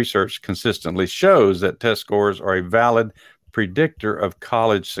that test scores are a valid predictor of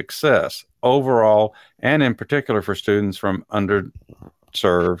college success overall, and in particular for students from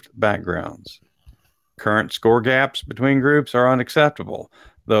underserved backgrounds. Current score gaps between groups are unacceptable.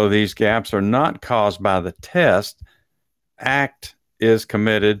 Though these gaps are not caused by the test, ACT is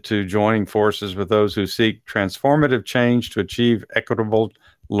committed to joining forces with those who seek transformative change to achieve equitable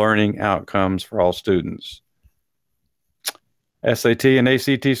learning outcomes for all students. SAT and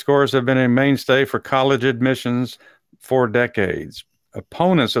ACT scores have been a mainstay for college admissions for decades.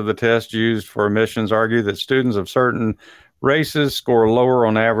 Opponents of the test used for admissions argue that students of certain races score lower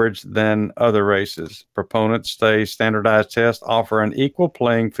on average than other races. Proponents say standardized tests offer an equal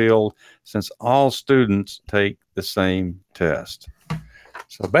playing field since all students take the same test.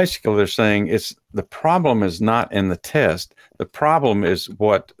 So basically they're saying the problem is not in the test. The problem is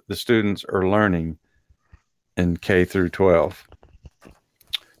what the students are learning in K through 12.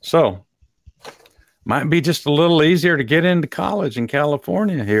 So might be just a little easier to get into college in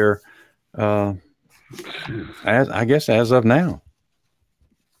California here, as of now.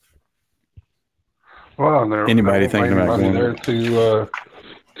 Well, anybody thinking about going there to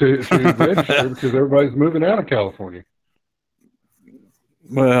register because everybody's moving out of California.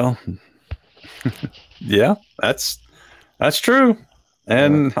 Well, yeah, that's true,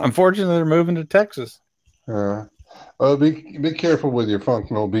 and unfortunately, they're moving to Texas. Well, be careful with your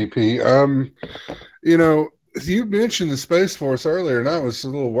functional BP. You mentioned the Space Force earlier, and I was a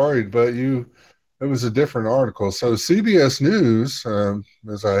little worried, but it was a different article. So CBS News,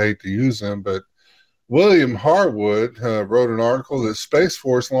 as I hate to use them, but William Harwood wrote an article that Space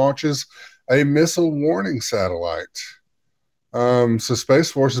Force launches a missile warning satellite. So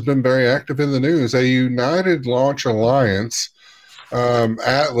Space Force has been very active in the news. A United Launch Alliance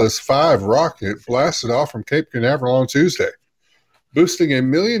Atlas V rocket blasted off from Cape Canaveral on Tuesday, boosting $1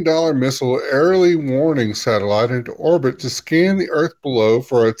 million missile early warning satellite into orbit to scan the Earth below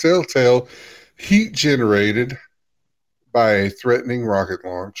for a telltale heat generated by a threatening rocket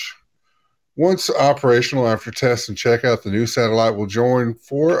launch. Once operational after tests and checkout, the new satellite will join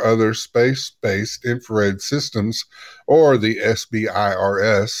 4 other space-based infrared systems, or the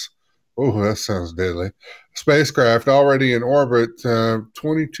SBIRS. Oh, that sounds deadly. Spacecraft already in orbit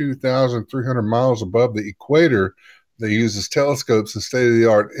 22,300 miles above the equator that uses telescopes and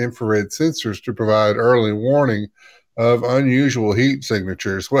state-of-the-art infrared sensors to provide early warning of unusual heat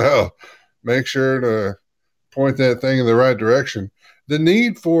signatures. Well, make sure to point that thing in the right direction. The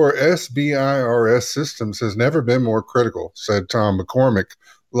need for SBIRS systems has never been more critical, said Tom McCormick,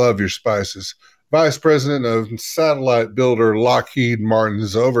 Love Your Spices, Vice President of Satellite Builder Lockheed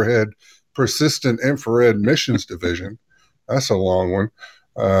Martin's Overhead Persistent Infrared Missions Division. That's a long one.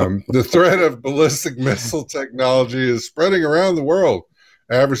 The threat of ballistic missile technology is spreading around the world.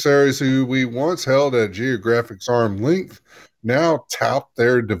 Adversaries who we once held at geographic arm's length now tout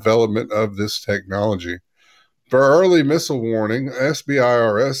their development of this technology. For early missile warning,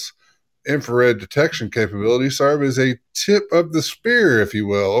 SBIRS infrared detection capabilities serve as a tip of the spear, if you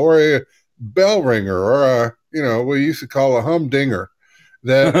will, or a bell ringer, or we used to call a humdinger,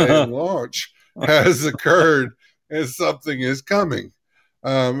 that a launch has occurred and something is coming.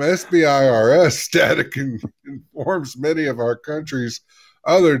 SBIRS data informs many of our country's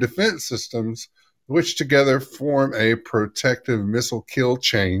other defense systems, which together form a protective missile kill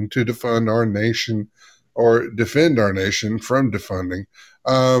chain to defend our nation or defend our nation from defunding,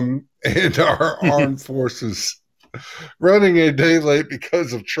 and our armed forces running a day late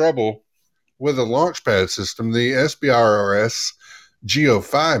because of trouble with a launch pad system. The SBIRS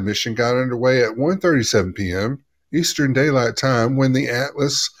GEO-5 mission got underway at 1:37 p.m. Eastern Daylight Time when the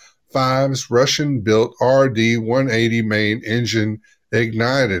Atlas V's Russian-built RD-180 main engine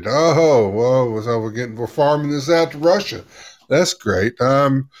ignited. Oh, whoa! So we're farming this out to Russia. That's great.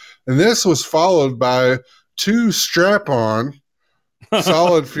 And this was followed by 2 strap-on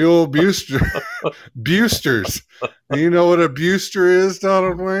solid fuel boosters. You know what a booster is,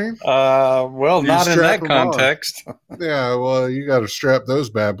 Donald Wayne? Well, not in that context. Yeah, well, you got to strap those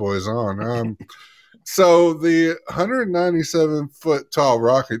bad boys on. So the 197-foot tall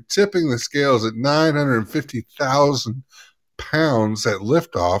rocket, tipping the scales at 950,000 pounds at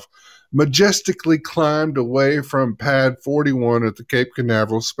liftoff, majestically climbed away from Pad 41 at the Cape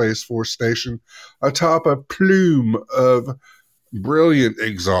Canaveral Space Force Station atop a plume of brilliant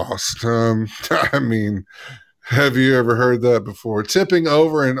exhaust. I mean, have you ever heard that before? Tipping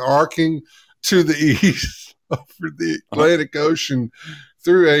over and arcing to the east over the Atlantic Ocean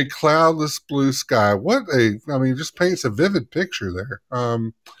through a cloudless blue sky. Just paints a vivid picture there.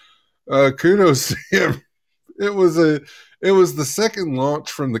 Kudos to him. It was the second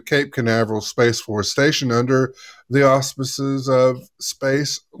launch from the Cape Canaveral Space Force Station under the auspices of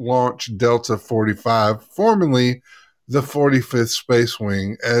Space Launch Delta 45, formerly the 45th Space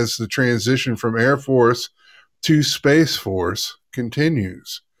Wing, as the transition from Air Force to Space Force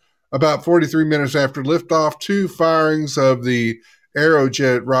continues. About 43 minutes after liftoff, 2 firings of the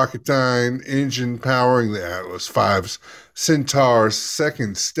Aerojet Rocketdyne engine powering the Atlas V's Centaur's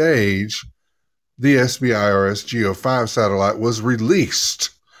second stage, the SBIRS GEO-5 satellite was released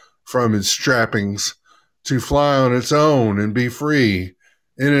from its strappings to fly on its own and be free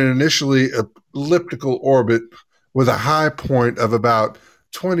in an initially elliptical orbit with a high point of about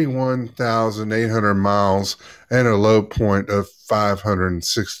 21,800 miles and a low point of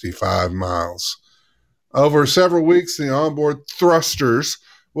 565 miles. Over several weeks, the onboard thrusters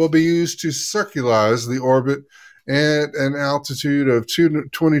will be used to circularize the orbit at an altitude of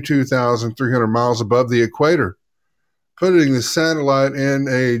 22,300 miles above the equator, putting the satellite in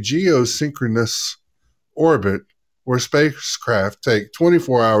a geosynchronous orbit where spacecraft take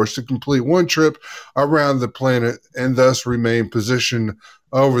 24 hours to complete one trip around the planet and thus remain positioned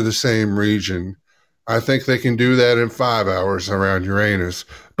over the same region. I think they can do that in 5 hours around Uranus.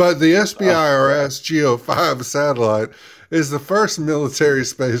 But the SBIRS GEO-5 satellite is the first military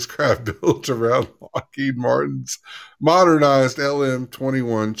spacecraft built around Lockheed Martin's modernized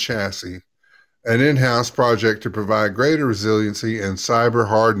LM-21 chassis, an in-house project to provide greater resiliency and cyber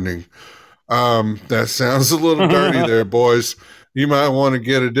hardening. That sounds a little dirty there, boys. You might want to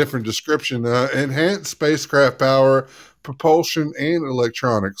get a different description. Enhanced spacecraft power, propulsion, and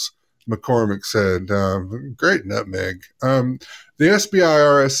electronics, McCormick said. Great nutmeg. The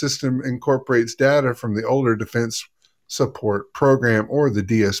SBIRS system incorporates data from the older Defense Support Program, or the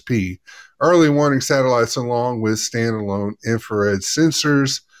DSP, early warning satellites along with standalone infrared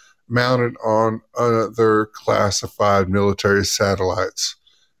sensors mounted on other classified military satellites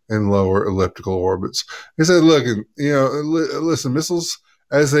in lower elliptical orbits. He said, look, listen, missiles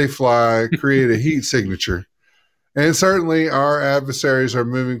as they fly create a heat signature. And certainly our adversaries are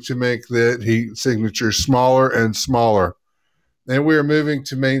moving to make that heat signature smaller and smaller. And we are moving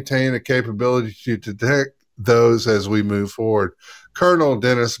to maintain a capability to detect those as we move forward. Colonel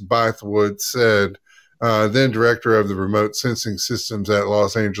Dennis Bythewood said, then director of the remote sensing systems at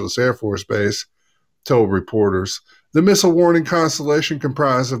Los Angeles Air Force Base, told reporters, the missile warning constellation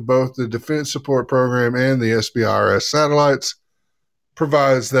comprised of both the Defense Support Program and the SBIRS satellites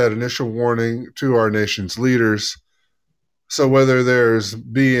provides that initial warning to our nation's leaders. So whether there's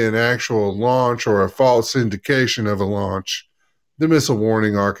be an actual launch or a false indication of a launch, the missile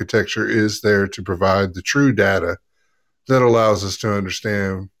warning architecture is there to provide the true data that allows us to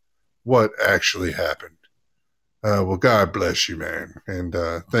understand what actually happened. Well, God bless you, man. And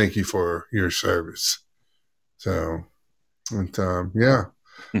thank you for your service. So, yeah,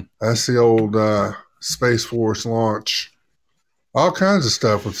 that's the old Space Force launch. All kinds of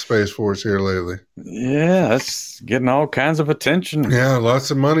stuff with Space Force here lately. Yeah, it's getting all kinds of attention. Yeah, lots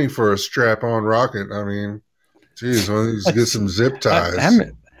of money for a strap-on rocket. I mean, geez, why don't you get some zip ties?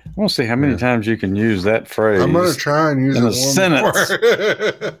 I want to see how many times you can use that phrase. I'm going to try and use in it a sentence.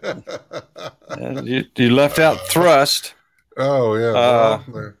 You left out thrust. Oh, yeah.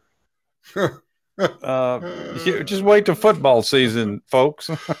 Just wait till football season, folks.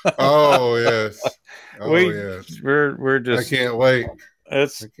 Oh, yes. We're just. I can't wait.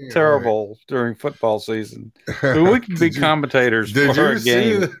 It's I can't terrible during football season. But we can be commentators Did for you a see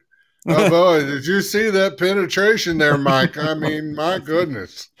game. that? Oh boy, did you see that penetration there, Mike? I mean, my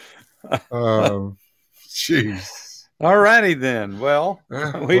goodness. Jeez. All righty then. Well,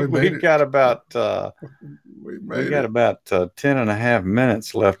 we made we've it. got about We we made got it. about 10 and a half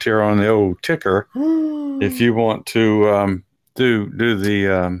minutes left here on the old ticker. If you want to do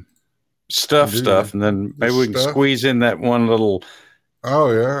the stuff, and then maybe we can stuff. squeeze in that one little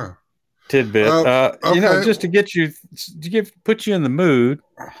Oh yeah. tidbit. Okay. Just to get you put you in the mood.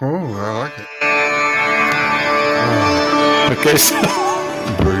 Oh, I like it. Okay, so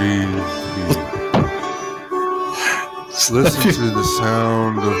Breathe. Listen to the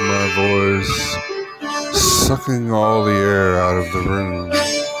sound of my voice sucking all the air out of the room.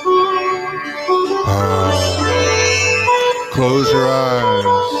 Close your eyes.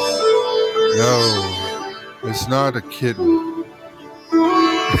 No, it's not a kitten.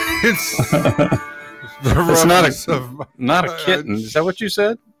 It's the roughness of not a kitten. Is that what you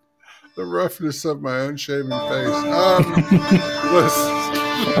said? the roughness of my unshaven face. Listen.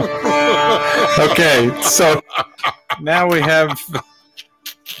 Okay, so now we have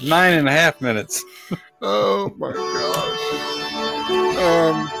 9.5 minutes. Oh my gosh.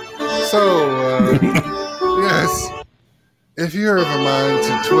 Yes, if you're of a mind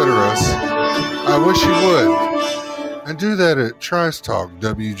to Twitter us, I wish you would. And do that at Trice Talk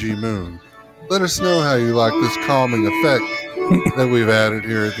WG Moon. Let us know how you like this calming effect that we've added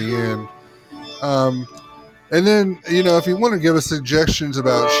here at the end. And then, if you want to give us suggestions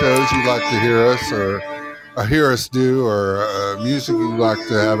about shows you'd like to hear us or hear us do, or music you'd like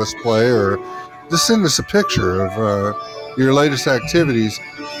to have us play, or just send us a picture of your latest activities,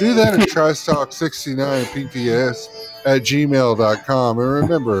 do that at TriceTalk69pts at gmail.com. And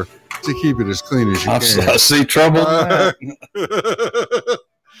remember to keep it as clean as you can. I see trouble.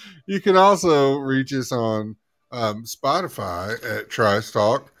 You can also reach us on Spotify at Trice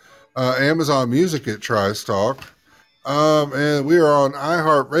Talk, Amazon Music at Trice Talk, and we are on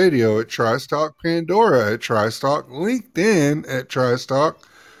iHeartRadio at Trice Talk, Pandora at Trice Talk, LinkedIn at Trice Talk,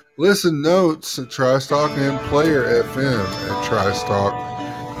 Listen Notes at Trice Talk, and Player FM at Trice Talk.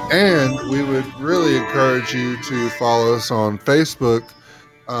 And we would really encourage you to follow us on Facebook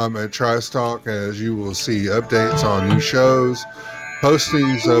at Trice Talk, as you will see updates on new shows,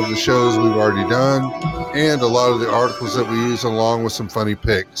 postings of the shows we've already done, and a lot of the articles that we use, along with some funny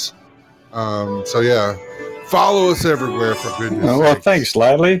pics. Follow us everywhere, for goodness sake. Well, thanks,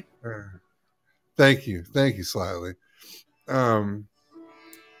 Slightly. Thank you, Slightly. All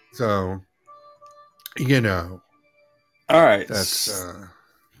right. That's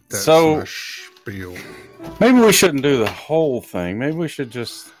so my spiel. Maybe we shouldn't do the whole thing. Maybe we should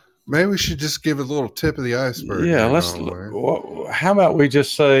just give a little tip of the iceberg. Yeah, how about we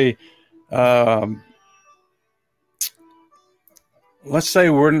just say, let's say,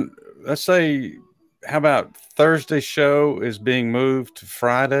 how about Thursday's show is being moved to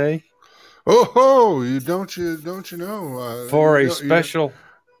Friday? Oh, don't you know? For a special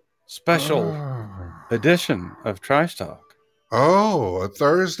edition of Trice Talk. Oh, a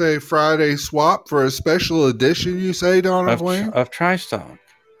Thursday, Friday swap for a special edition, you say, Donald Wayne? Of Trice Talk.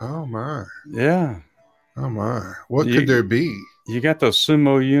 Oh, my. Yeah. Oh, my. What could there be? You got those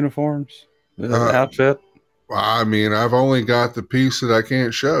sumo uniforms? Outfit? Well, I mean, I've only got the piece that I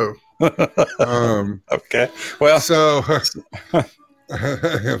can't show. Okay. Well, so I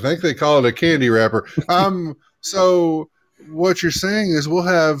think they call it a candy wrapper. So what you're saying is we'll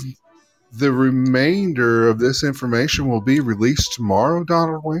have the remainder of this information will be released tomorrow,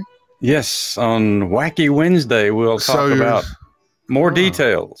 Donald Wayne? Yes, on Wacky Wednesday, we'll talk about more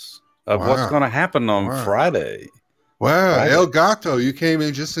details of what's going to happen on Friday. Wow, Friday. El Gato, you came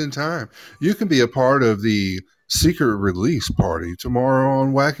in just in time. You can be a part of the secret release party tomorrow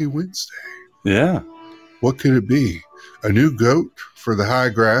on Wacky Wednesday. Yeah. What could it be? A new goat for the high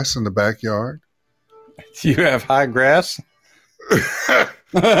grass in the backyard? You have high grass?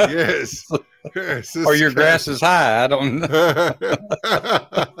 Yes. Or your grass is high. I don't know.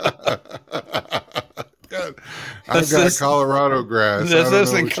 I've got Colorado grass. This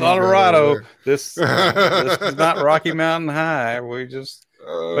isn't Colorado. This is not Rocky Mountain High. We just,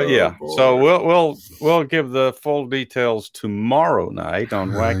 but yeah. Boy. So we'll give the full details tomorrow night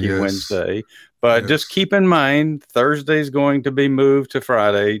on Wacky Wednesday. But just keep in mind, Thursday's going to be moved to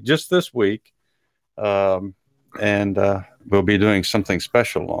Friday just this week, and we'll be doing something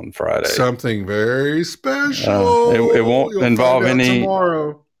special on Friday. Something very special. It won't involve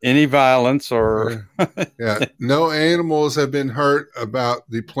any violence or no animals have been hurt about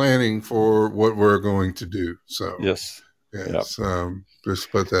the planning for what we're going to do. So yes. Yep.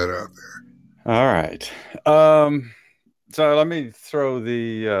 Just put that out there. All right. So let me throw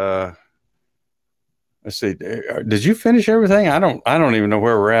the. Let's see. Did you finish everything? I don't even know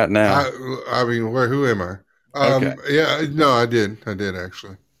where we're at now. I mean, who am I? Okay. Yeah, no, I did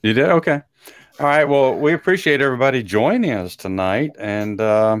actually. You did? Okay. All right. Well, we appreciate everybody joining us tonight, and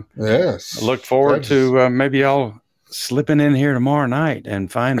yes, look forward to maybe y'all slipping in here tomorrow night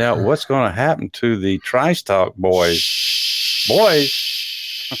and find out what's going to happen to the Trice Talk boys. Boys.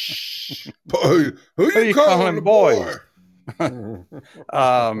 Boy, who are you calling boys?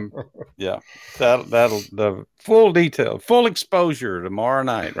 Yeah, that'll the full exposure tomorrow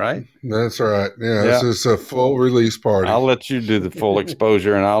night, right? That's right. Yeah, this is a full release party. I'll let you do the full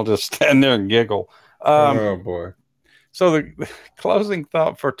exposure, and I'll just stand there and giggle. Oh boy! So the closing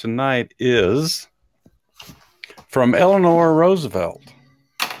thought for tonight is from Eleanor Roosevelt.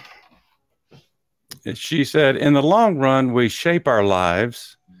 She said, "In the long run, we shape our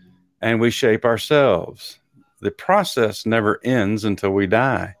lives, and we shape ourselves. The process never ends until we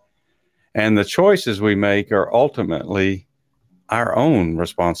die. And the choices we make are ultimately our own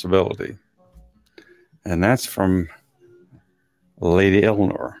responsibility." And that's from Lady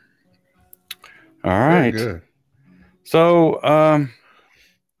Eleanor. All right. Very good. So,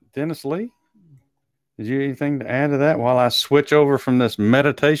 Dennis Lee, did you have anything to add to that while I switch over from this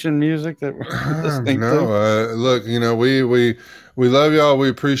meditation music that we're listening to? Look, we love y'all. We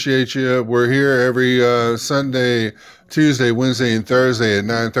appreciate you. We're here every Sunday, Tuesday, Wednesday, and Thursday at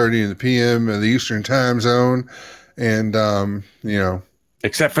 9:30 p.m. in the Eastern Time Zone. And,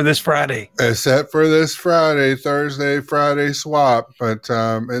 except for this Friday. Thursday, Friday swap. But,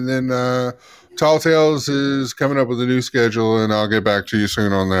 and then Tall Tales is coming up with a new schedule, and I'll get back to you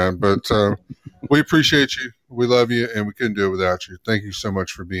soon on that. But we appreciate you. We love you, and we couldn't do it without you. Thank you so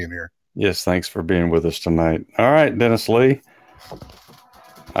much for being here. Yes, thanks for being with us tonight. All right, Dennis Lee.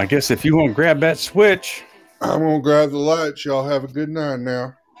 I guess if you want to grab that switch. I'm going to grab the lights. Y'all have a good night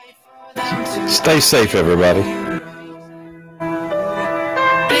now. Stay safe, everybody.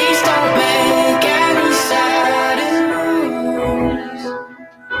 Please don't make any sudden moves.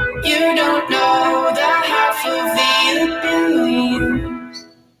 You don't know the half of the abuse.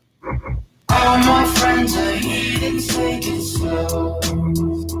 All my friends are heathens, take it slow.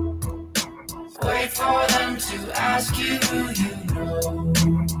 Wait for them to ask you who you know.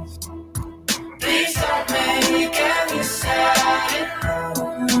 Please don't make any sudden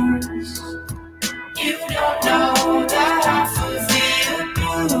moves. You don't know the half of the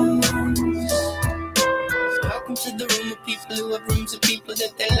abuse. Welcome to the room of people who have rooms of people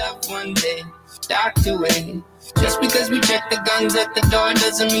that they love one day docked away. Just because we check the guns at the door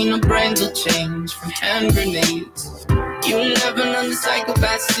doesn't mean our brains will change from hand grenades. You'll never know the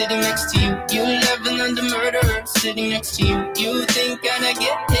psychopath sitting next to you. You'll never know the murderer sitting next to you. You think I'd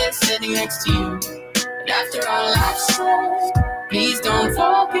get here sitting next to you. But after all I've said, please don't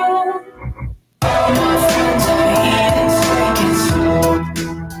forget. All my friends are heathens, take it slow.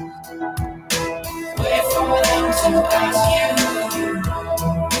 Wait for them to ask you who you know.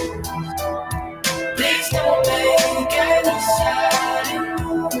 Please don't make any sudden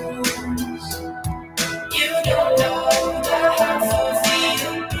moves. You don't know the half of the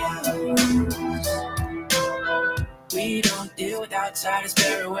abuse. We don't deal with outsiders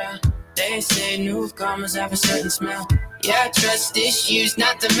very well. They say newcomers have a certain smell. Yeah, trust issues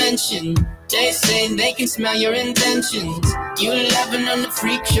not to mention. They say they can smell your intentions. You'll have another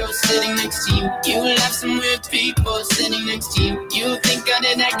freak show sitting next to you. You'll have some weird people sitting next to you. You think I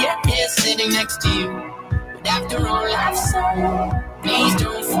did not get here sitting next to you. But after all I've said, please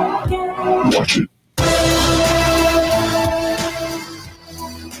don't forget. Watch it.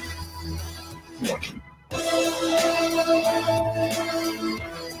 Watch it.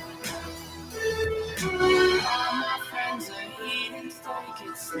 All my friends are heathens, take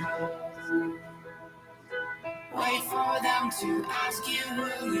it slow. Wait for them to ask you who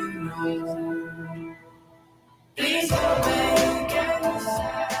you know. Please don't make any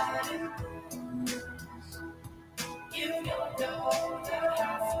sudden moves. You don't know the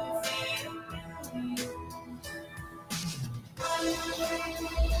half of the abuse.